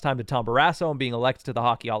one last time to Tom Barrasso on being elected to the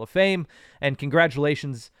Hockey Hall of Fame. And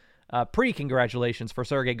congratulations, pre-congratulations for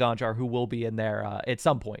Sergei Gonchar, who will be in there at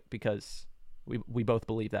some point, because we both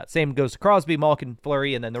believe that. Same goes to Crosby, Malkin,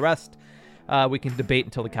 Fleury, and then the rest we can debate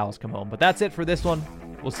until the cows come home. But that's it for this one.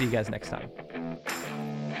 We'll see you guys next time.